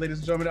 All right, ladies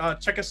and gentlemen,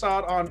 check us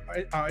out on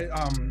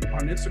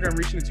Instagram,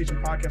 Reaching and Teaching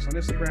Podcast on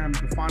Instagram.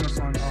 You can find us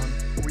on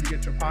where you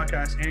get your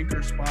podcast,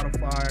 Anchor,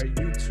 Spotify,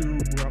 YouTube.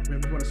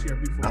 We want to see our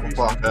beautiful Apple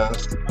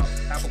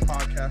Podcast. Apple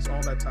Podcasts,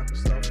 all that type of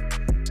stuff.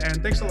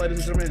 And thanks a lot,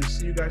 ladies and gentlemen, and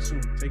see you guys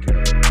soon. Take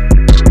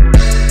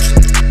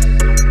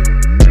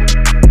care.